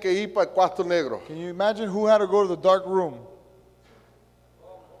tenía que ir para el cuarto negro. Can you imagine who had to go to the dark room?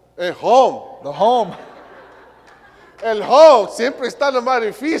 El home. The home. El home siempre está lo más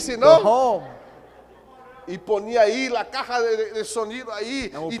difícil, The ¿no? home. Y ponía ahí la caja de sonido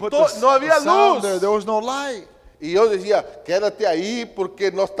ahí. And we Y put no había the sound there. luz. There was no light. Y yo decía, quédate ahí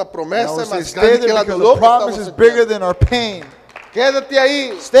porque nuestra And I promesa would es say, más stay grande que there la because dolor the que promise estamos is bigger sintiendo. than our pain. Quédate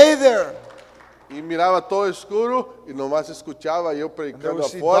ahí. Stay there. Y miraba todo oscuro y nomás escuchaba yo And they predicando would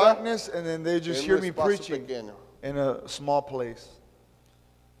see afuera darkness, and then they just en hear un me espacio preaching pequeño. in a small place.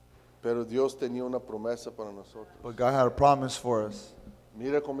 Pero Dios tenía una promesa para nosotros. But God had a promise for us.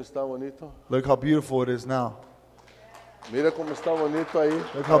 Mira cómo está bonito. Look how beautiful it is now. Mira cómo está bonito ahí.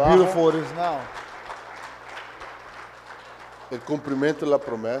 Look how abajo. beautiful it is now. El cumplimiento de la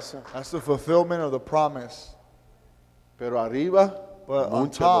promesa. That's the fulfillment of the promise. Pero arriba, But on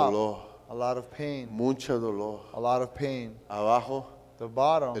mucho top, dolor. a lot of pain. Mucho dolor. A lot of pain. Abajo, The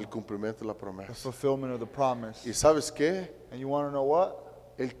bottom, el cumplimiento de la the promesa. fulfillment of the promise. ¿Y sabes qué? And you want to know what?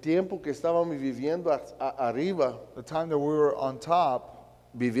 El tiempo que estábamos viviendo arriba, The time that we were on top,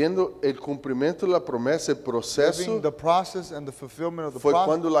 viviendo el cumplimiento de la promesa, el proceso, living the process and the fulfillment of the fue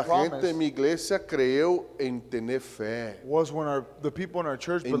cuando la gente promise en mi iglesia creyó en tener fe. was when the people in our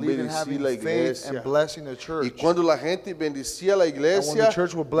church En believed in bendecir having la faith iglesia. and blessing the Y church. cuando la gente bendecía la And when iglesia, the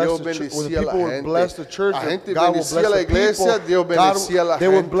church would bless Dios the church, when the bendecía a people la would gente. bless the church, La gente God will bendecía bless la the iglesia, people. Dios bendecía a la They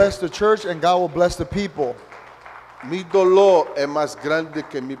would gente. bless the church, and God will bless the people. Mi dolor es más grande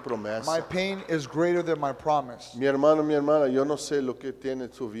que mi promesa. My pain is greater than my promise. Mi hermano, mi hermana, yo no sé lo que tiene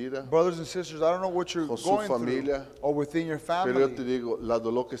en su vida, Brothers and sisters, I don't know what you're Con su going through familia. or within your pero yo te family. digo, la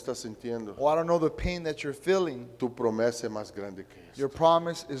dolor que estás sintiendo, Or I don't know the pain that you're feeling. tu promesa es más grande que eso. Your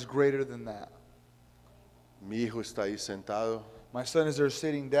promise is greater than that. Mi hijo está ahí sentado, My son is there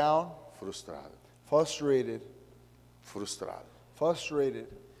sitting down, frustrado, frustrated, frustrated.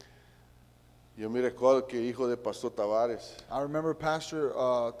 Yo me recuerdo que hijo de Pastor Tavares, I remember Pastor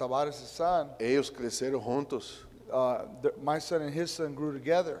Tavares' son, ellos crecieron juntos. my son and his son grew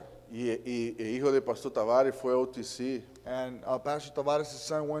together. Y hijo de Pastor Tavares fue a OTC, And Pastor Tavares'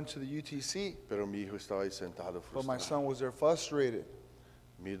 son went to the UTC, pero mi hijo estaba ahí sentado but my frustrado. son was there frustrated.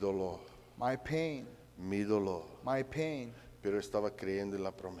 Mi dolor, My pain, mi dolor, my pain. pero estaba creyendo en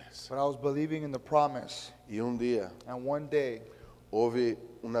la promesa. But I was believing in the promise. Y un día And one day, hubo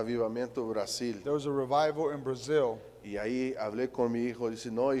un avivamiento en Brasil. there was a revival in Brazil. Y ahí hablé con mi hijo,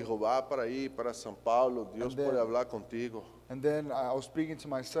 dice, no, hijo, va para ahí, para San Paulo, Dios And then- puede hablar contigo. And then I was speaking to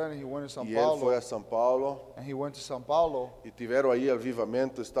my son, and he went to Sao Y él fue Paulo. a San Paulo And he went to Sao Paulo, y tiveram ahí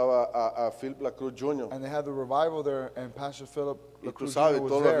avivamiento, estaba a Philip Lacruz Jr. and they had the revival there, and Pastor Philip Y tú Lacruz sabes, Jr.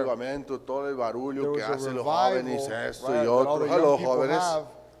 todo was el there. avivamiento, todo el barullo There que was a hacen los revival, jóvenes, esto right, y that all otro. the Hello, young people jóvenes. have.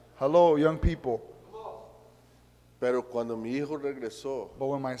 Hello, young people. Pero cuando mi hijo regresó, But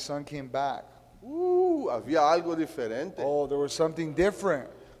when my son came back, había algo diferente. oh, there was something different.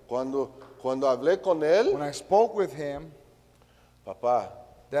 Cuando hablé con él, When I spoke with him, papá,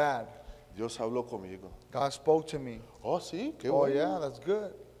 Dad, Dios habló conmigo. God spoke to me. Oh, sí, qué Oh, bueno. yeah, that's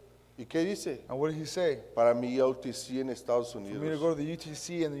good. ¿Y qué dice? And what did he say? Para mí ir a UTC en Estados For me to Unidos. go to the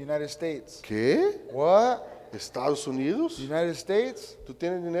UTC in the United States. ¿Qué? What? ¿Estados Unidos? The United States? ¿Tú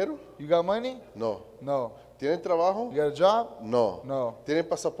tienes dinero? You got money? No. No. ¿Tienes trabajo? You got a job? No. No. ¿Tienes You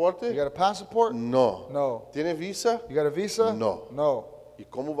pasaporte? got a passport? No. No. ¿Tienes visa? You got a visa? No. No. ¿Y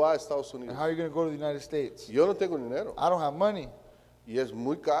cómo va a Estados And Unidos? how are you going to go to the United States? Yo no tengo dinero I don't have money, y es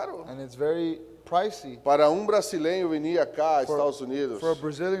muy caro. and it's very pricey Para un brasileño venir acá a for, Estados Unidos, for a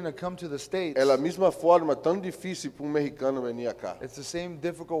Brazilian to come to the States. es la misma forma tan difícil para un mexicano venir acá. It's the same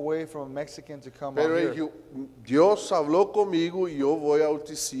difficult way for a Mexican to come Pero out here. Dios habló conmigo y yo voy a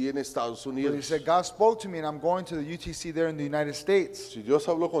UTC en Estados But he Unidos. said, God spoke to me and I'm going to the UTC there in the United States. Si Dios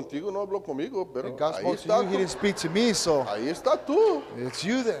habló contigo, no habló conmigo, pero And God ahí spoke to está, you, he didn't speak to me, so ahí está tú. it's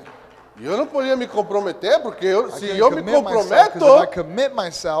you then. Yo no podía me comprometer porque I si couldn't yo me commit myself, 'cause if I comprometo, commit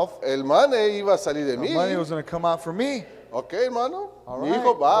myself, el man iba a salir de the mí. money was going to come out for me. Ok, hermano, All mi right,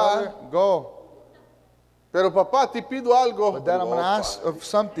 hijo va. brother, go. Pero papá, te pido algo. But then I'm going to "Oh, ask of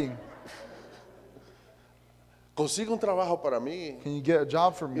something. consiga un trabajo para mí. Can you get a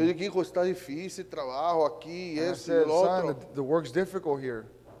job for Yo me? dije, hijo, está difícil trabajo aquí, And I esto y said, lo son, otro. the work's difficult here,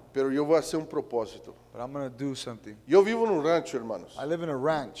 Pero yo voy a hacer un propósito. but I'm going to do something. Yo vivo en un rancho, hermanos. I live in a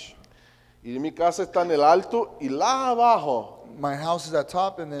ranch. Y mi casa está en el alto y lá abajo My house is at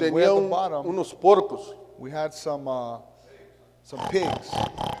top, and then way tenía at the bottom, unos porcos. we had some pigs.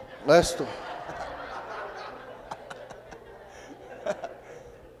 Esto.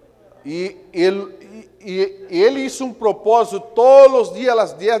 Y él hizo un propósito todos los días a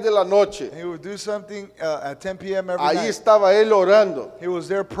las 10 de la noche. And he would do something at 10 p.m. every Ahí night. estaba él orando, He was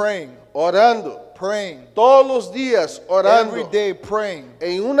there praying, praying, todos los días every orando. day praying.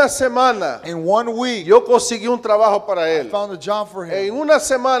 En una semana In 1 week, yo conseguí un trabajo para I él. found a job for En him. una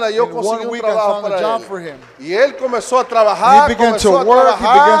semana yo In conseguí 1 un week, I trabajo found a para job él. for him. Y él comenzó a He trabajar, began to comenzó a work. He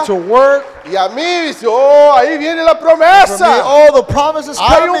began trabajar. to work. Y a mí dice, oh, ahí viene la For me, promesa. oh, the promise is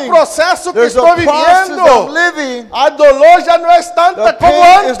Hay un coming. proceso que There's a estoy process that I'm viviendo. living. El dolor ya no es The tanta como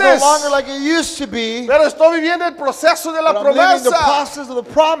pain is no antes. longer like it used to be. Pero estoy viviendo el proceso de la But I'm living the promesa. process of the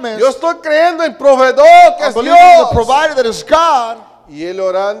promise. Yo estoy creyendo en proveedor que I'm es believing in the Dios. provider that is God. Y él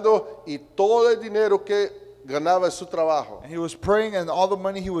orando y todo el dinero que ganaba en su trabajo. And he was praying, and all the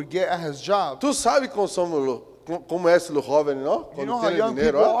money he would get at his job. Tú sabes cómo es los jóvenes, ¿no? You Cuando know how tienen young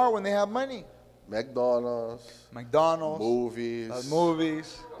dinero, people ¿ah? are when they have money. McDonald's, McDonald's, movies,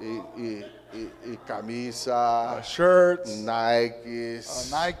 movies, y camisa, shirts,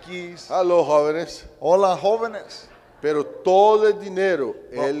 Nikes. Nikes. Aló, jóvenes. Hola, jóvenes. Pero todo el dinero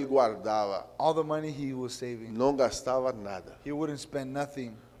él guardaba. All the money he was saving. No gastaba nada. He wouldn't spend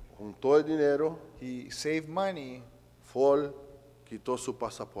nothing. Con todo el dinero, He saved money. fue, quitó su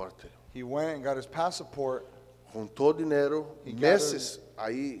pasaporte. He went and got his passport. Juntó dinero, He meses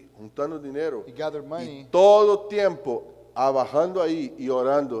ahí, juntando dinero. He gathered Y money. todo tiempo abajando ahí y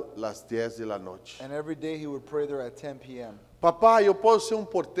orando las 10 de la noche. And every day he would pray there at 10 p.m. Papá, ¿yo puedo ser un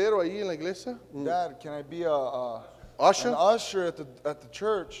portero ahí en la iglesia? Dad, can I be Usher? an usher at the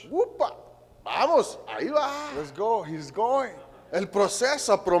church? Upa, vamos, ahí va. Let's go. He's going. El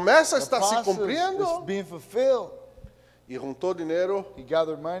proceso, la promesa The está se process is cumpliendo. being fulfilled. Y juntó dinero, He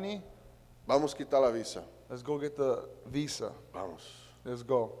gathered money. vamos a quitar la visa. Let's go get the visa. Vamos. Let's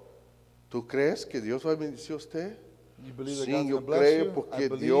go. ¿Tú crees que Dios va a bendecir a usted? You believe that Sí, God's yo going to bless creo you? I porque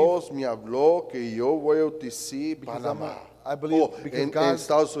believe Dios me habló que yo voy a UTC, Because Panamá. I believe Oh, because en God-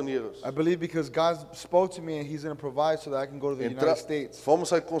 Estados Unidos. I believe because God spoke to me and He's going to provide so that I can go to the Entra- United States.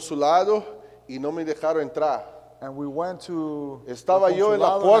 Fomos al consulado y no me dejaron entrar. And we went to Estaba the yo en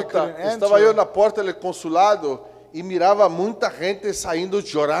la consulado and I puerta, couldn't estaba yo en enter. la puerta del consulado y miraba mucha gente saindo I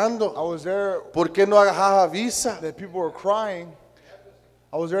llorando was there porque no agarraba visa. that people were crying.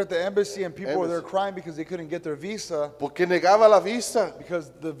 I was there at the embassy and people were there Embassy. crying because they couldn't get their visa Porque negaba la visa.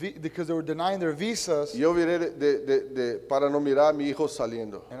 because they were denying their visas. Y yo viré para no mirar a mi hijo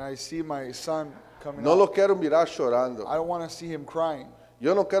saliendo. And I see my son coming No out. lo quiero mirar llorando. I don't want to see him crying.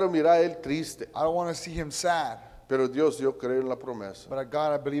 Yo no quiero mirar a él triste. I don't want to see him sad. Pero Dios, yo creo en la promesa. But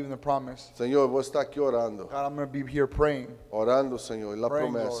God, I believe in the promise. Señor, voy a estar aquí orando. God, I'm going to be here praying, Orando, Señor, en la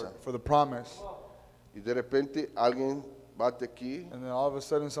praying, promesa. Lord, for the promise. Y de repente alguien bate aquí And then all of a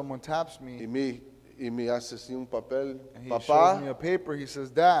sudden someone taps y me me hace así un papel. and he Papá, shows me a paper. He says,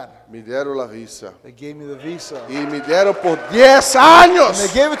 Dad, me dieron la visa. they gave me the visa. Y me dieron por 10 And años.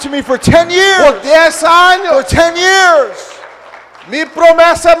 they gave it to me for 10 years. Por 10 For años. 10 years. Mi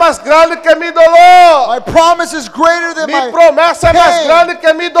promesa es más grande que mi dolor. My promise is greater than Mi my promesa es más pain. grande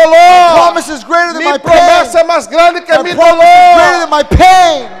que mi My dolor. promise is greater than Mi my promesa pain. es más grande que My mi promise is greater than dolor. my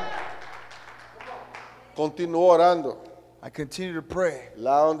pain. Continuó orando. I continued to pray.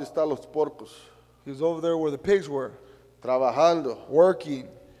 Lá donde están los porcos. He was over there where the pigs were, Trabajando. working.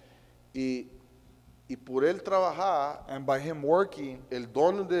 Y por él trabajar, And by him working, el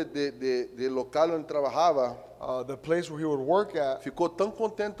dono de local donde trabajaba, the place where he would work at, ficou tão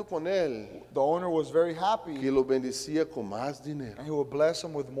contente com ele the owner was very que happy, lo bendecia com mais dinheiro. and he would bless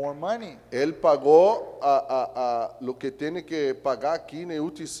him with more money. Ele pagou lo que tem que pagar aqui na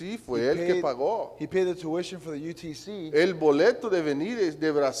UTC, foi ele que pagou. He paid the tuition for the UTC, El boleto de venir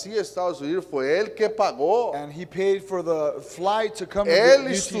de Brasil a Estados Unidos foi ele que pagou. and he paid for the flight to come to Ele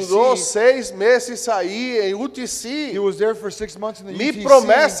the estudou UTC. 6 meses aí em He UTC. was there for 6 months in the Mi UTC.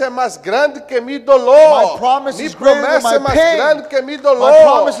 promessa é mais grande que mi dolor. My promise Mi is greater than promessa my é mais pain. grande que mi My dolor.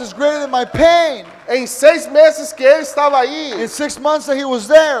 promise is greater than my pain. Em 6 meses que ele estava aí, In 6 months that he was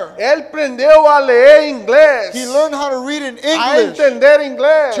there, ele aprendeu a ler inglês, he learned how to read in a English, entender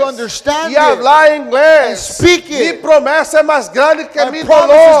inglês, to understand e a it, falar inglês. and speak it. Mi promessa é mais grande que My mi promise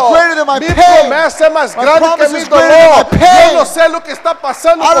dolor. is greater than my Mi pain. promessa é mais My grande que promise mi is greater than dolor. my pain. Eu não sei o que está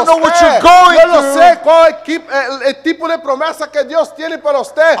passando I com don't know what você. you're going Eu não through. sei qual é o tipo de promessa que Deus tem para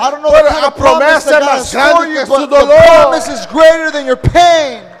você. I don't know Pero what kind a of promise promessa that é God mais has for grande you, que but su the dolor. promise is greater than your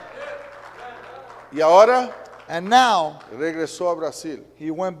pain. E agora And now, regressou a Brasil.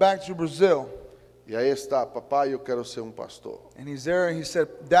 he went back to Brazil, E aí está, papai, eu quero ser pastor. and he's there, and he said,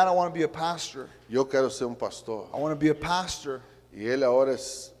 Dad, I want to be a pastor. Eu quero ser pastor. I want to be a pastor. E ele agora é,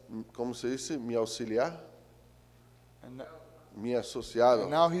 como se diz, meu auxiliar, And meu associado.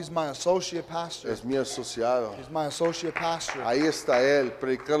 now he's my associate pastor. É meu associado. He's my associate pastor. Aí está ele,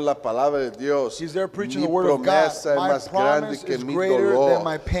 predicando a palavra de Deus. He's there preaching Mi the word of God. promessa é My mais grande promise que is mi greater dolor. than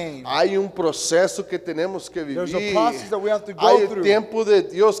my pain. Há processo que temos que viver. There's a process that we have to go Há through. tempo de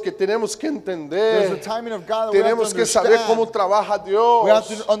Deus que temos que entender. There's a timing of God that we have Temos to que saber understand. como trabaja Deus. We have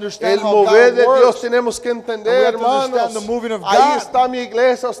to understand El how mover God de works. Deus temos que entender, And we have to hermanos. understand the moving of Aí God. está minha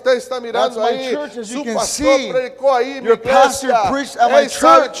igreja, você está mirando That's my aí. church, as you Su can pastor see. predicou aí, minha Your pastor igreja. preached at my Ele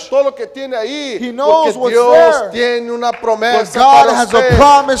sabe church. todo o que tem aí. He knows Porque what's Deus there. tem uma promessa But God para has você. a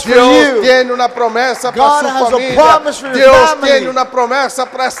promise for Deus you. tem uma promessa para God sua has a família. promise for your Deus family. tem uma promessa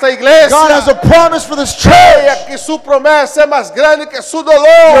para esta igreja. God has a promise for this Creia church. que sua promessa é mais grande que seu Your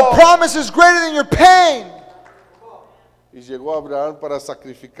dolor. promise is greater than your pain. E chegou Abraão para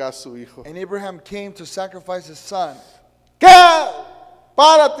sacrificar seu filho. And Abraham came to sacrifice his son. Que?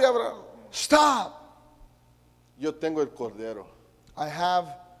 Párate, Abraão. Stop. Eu tenho o cordeiro. I have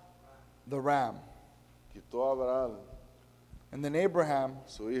the ram. Quitou Abraão And then Abraham,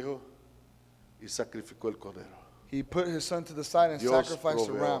 seu filho e sacrificou o cordeiro. he put his son to the side and Deus sacrificed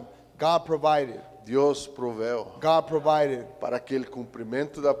the proveeu. ram. God provided. Deus proveu God provided. para que o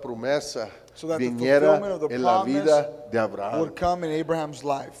cumprimento da promessa So that the viniera fulfillment of the em la promise vida de Abraão. would come in Abraham's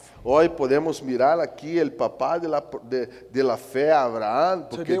life. Hoy podemos mirar aquí el papá de la fe a Abraham,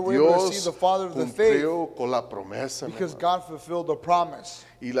 porque Today we're able to Dios see the father of the cumplió con la promesa. mi Because hermano. God fulfilled the promise.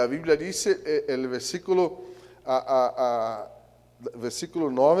 Y la Biblia dice, el versículo, versículo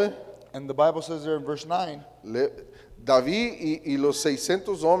 9, And the Bible says there in verse 9, David y los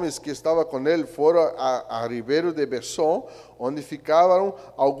 600 homens que estaban con él fueron a Ribeiro de Besón, onde ficaram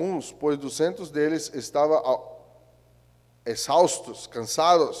alguns, pois 200 deles estavam exaustos,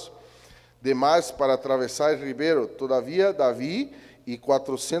 cansados demais para atravessar o ribeiro. Todavia, Davi e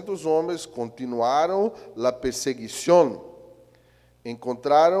 400 homens continuaram a perseguição.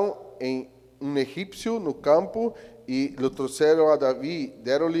 Encontraram um egípcio no campo e lo trouxeram a Davi,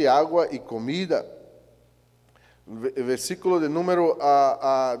 deram-lhe água e comida. Versículo de número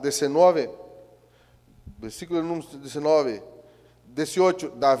 19. Versículo de número 19. 18.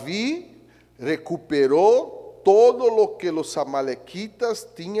 Davi recuperou todo lo que los amalequitas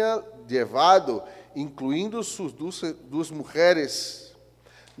tinham levado, incluindo suas duas mulheres.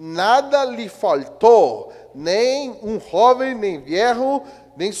 Nada lhe faltou, nem jovem, nem viejo,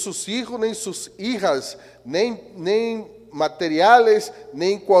 nem seus filhos, nem suas hijas, nem materiais,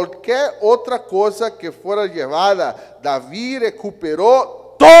 nem qualquer outra coisa que fora levada. Davi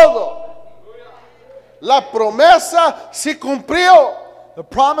recuperou todo. A promessa se cumpriu. the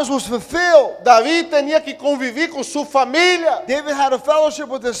promise was fulfilled. Davi tinha que conviver com sua família. David had a fellowship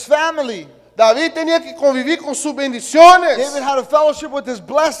with his family. Davi tinha que conviver com suas bendições. David had a fellowship with his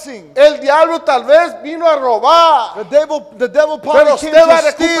blessing. El diablo talvez vino a robar, The devil pero probably usted came va a to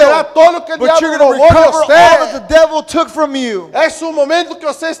recuperar steal. todo lo que el But you're diablo going to robó de recover all that usted. the devil took from you. Es un momento que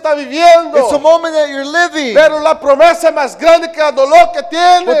usted está viviendo, It's a moment that you're living. pero la promesa es más grande que el dolor que But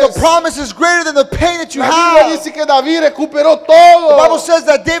tienes. the promise is greater than the pain that you La Biblia have. dice que David recuperó The Bible todo. says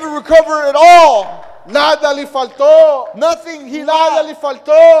that David recovered it all. Nada le faltó. Nothing he Nada le lacked.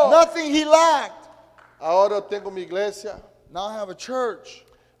 faltó. Nothing he lacked. Ahora eu tengo mi iglesia. Now I have a church.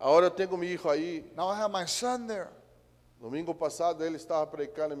 Ahora eu tenho mi hijo ahí. Now I have my son there. Domingo passado ele estava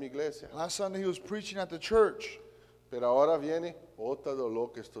predicando em minha igreja. Last Sunday he was preaching at the church. Pero ahora viene otro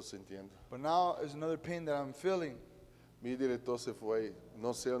dolor que estoy sintiendo. But now is another pain that I'm feeling. Mi director se fue,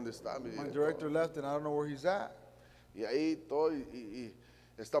 no sé dónde está mi My director. director left and I don't know where he's at. Y ahí estoy, y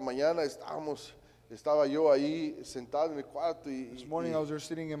esta mañana estaba yo ahí sentado en el cuarto This morning I was there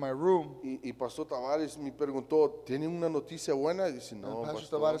sitting in my room. y Pastor Tavares me preguntó, ¿tiene una noticia buena? Y dice, And no, Pastor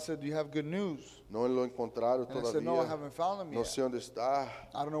pastor, Tavares said, do you have good news? no lo encontraron And I said, no, I todavía, haven't found him no yet. sé dónde está.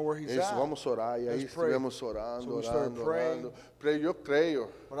 I don't know where he's Eso, at. vamos a orar, y ahí Let's pray. estuvimos orando, So we started orando, praying. orando. Pero yo creo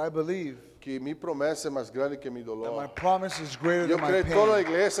But I believe que mi promesa es más grande que mi that my dolor. promise is greater Yo than my creo que toda la pain.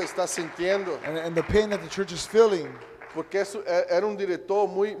 iglesia está sintiendo, And the pain that the church is feeling, porque era un director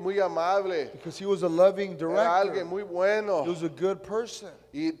muy amable, because he was a loving era alguien director. muy bueno. He was a good person.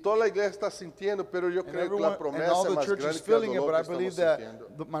 Y toda la iglesia está sintiendo, pero yo And, creo que everyone, la and promesa all es the más church is grande que el feeling it, dolor but I que estamos believe that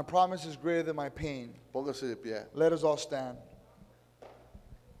sintiendo. my promise is greater than my pain. Póngase de pie. Let us all stand.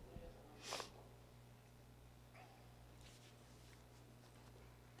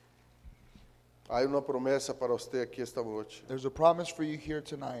 Hay una promesa para usted aquí esta noche. There's a promise for you here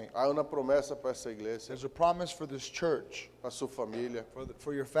tonight. Hay una promesa para esta iglesia, There's a promise for this church, para su familia,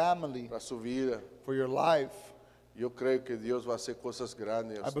 for your family, para su vida. for your life. Yo creo que Dios va a hacer cosas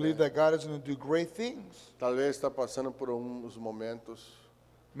grandes. a I believe usted. that God is going to do great things. Tal vez está pasando por unos momentos,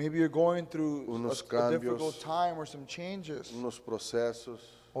 Maybe you're going through Unos a difficult cambios. time or some changes unos procesos,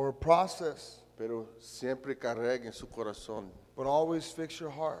 or a process, pero siempre carregue en su corazón but always fix your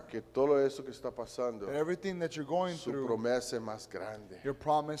heart que todo eso que está pasando, that everything that you're going su through, promesa es más grande, your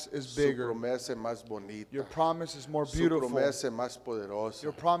promise is su bigger. promesa es más bonita, Your promise is more su beautiful. promesa es más poderosa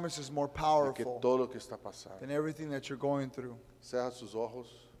Your promise is more que powerful todo lo que está pasando. than everything that you're going through. Cierra sus ojos.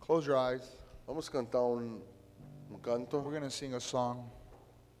 Close your eyes. Vamos a cantar un canto. We're going to sing a song.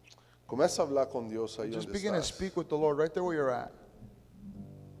 Comienza a hablar con Dios ahí Just donde begin to estás. speak with the Lord right there where you're at.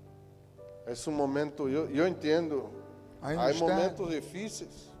 Es un momento, yo entiendo. I Hay understand. momentos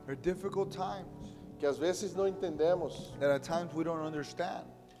difíciles There are difficult times que às vezes no entendemos. that at times we don't understand.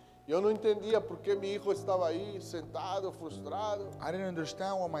 Yo no entendía por qué mi hijo estaba ahí sentado, frustrado. I didn't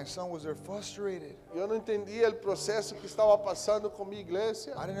understand why my son was there frustrated. Yo no entendía el proceso que estaba pasando con mi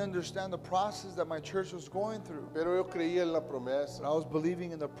iglesia. I didn't understand the process that my church was going through. Pero yo creía en la But promesa. I was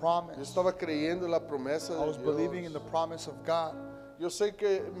believing in the Yo promise. estaba creyendo en la promesa I was de believing in the Dios. promise of God. Yo sé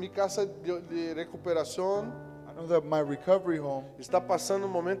que mi casa de recuperación I know that my recovery home está pasando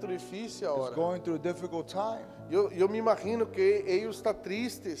un momento difícil is ahora. going through a difficult time. Yo me imagino que ellos están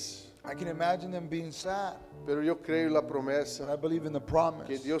tristes, I can imagine them being sad. pero yo creo en la But I promesa believe in the promise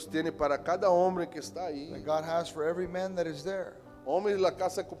que Dios tiene para cada hombre que está ahí. that God has for every man that is there. Hombres de la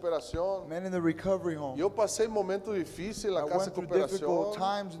casa de recuperación. Men in the recovery home. Yo pasé momentos difíciles en I la casa went de through difficult recuperación.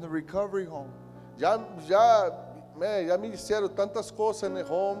 times in the recovery home. Ya me hicieron tantas cosas en el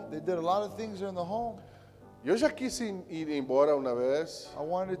home. They did a lot of things in the home. Yo ya quise ir embora una vez, I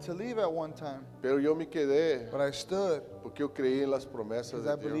wanted to leave at one time, pero yo me quedé but I stood porque yo creí en las promesas because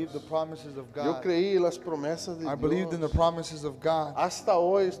I de believed the Dios. promises of Yo God. creí en las promesas de I believed in the Dios. promises of God. Hasta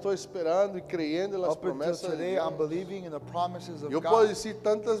hoy estoy esperando y creyendo en las Up until promesas de today, I'm Dios. believing in the promises of Yo puedo God. decir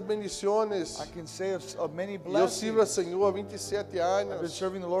tantas bendiciones. I can say of many Yo sirvo al blessings. Señor há 27 I've been años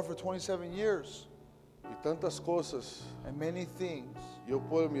serving the Lord for 27 years, y tantas cosas. and many things Eu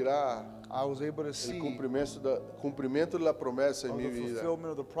puedo mirar I was able to o see cumprimento da promessa em of minha the vida, fulfillment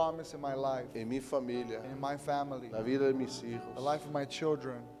of the promise in my life, em minha família, and in my family, na vida de meus hijos. the life of my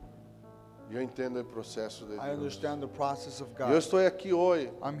children. Eu entendo o processo de I Deus. understand the process of Eu God. estou aqui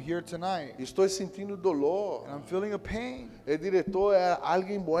hoje, I'm here tonight, estou sentindo dolor. and I'm feeling a pain. O diretor é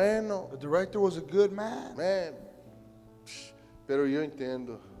alguém bueno, The director was a good man, né? Pero eu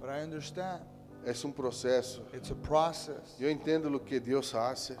entendo, but I understand é processo. it's a process. Eu entendo o que Deus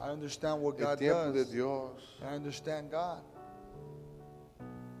faz. I understand what É God tempo de does, Deus. and I understand God.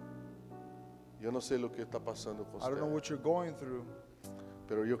 Eu não sei o que está passando com I don't know você, what you're going through,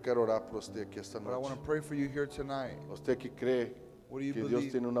 pero eu quero orar por você aqui esta but I want noite. to pray for you here tonight. Você que crê What do you que Deus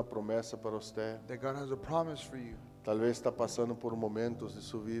believe tem uma promessa para você, that God has a promise for you? talvez está passando por momentos de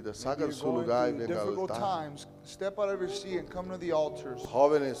sua vida. Maybe Saia you're do seu going lugar e through venha ao difficult altar. times. Step out of your seat and come to the altars.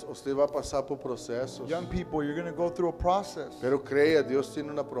 Jóvenes, você vai passar por processos, Young people, you're going to go through a process. pero creia, Deus tem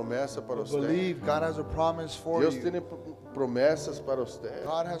uma promessa para você. Believe God has a promise for Deus you. tem promessas para você.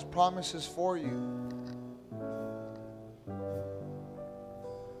 God has promises for you.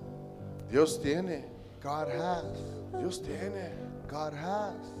 Deus tem, God has. Deus tem, God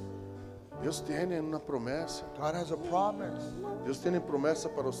has. Deus tem uma promessa. God has a promise. Deus tem promessa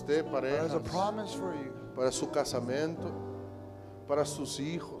para você, God has a parejas, promise for you, para seu casamento, para seus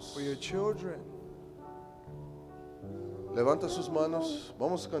hijos. for your children. Levanta sus manos.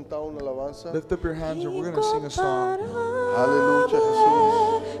 Vamos a cantar una alabanza. Lift up your hands and we're going to sing a song. Aleluya,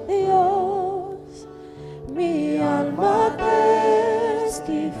 Jesús. Dios, mi alma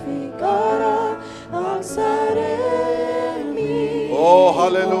testificará, alzaré mi Oh,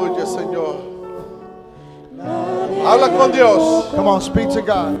 aleluya, Señor. Habla con Dios. Come on, speak to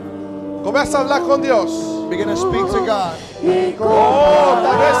God. Comienza a hablar con Dios. Begin to speak to God. Oh,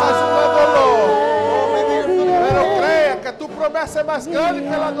 tal vez hay un dolor. Pero crea que tu promesa es más grande que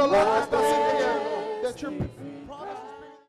la dolor que estás sintiendo. That your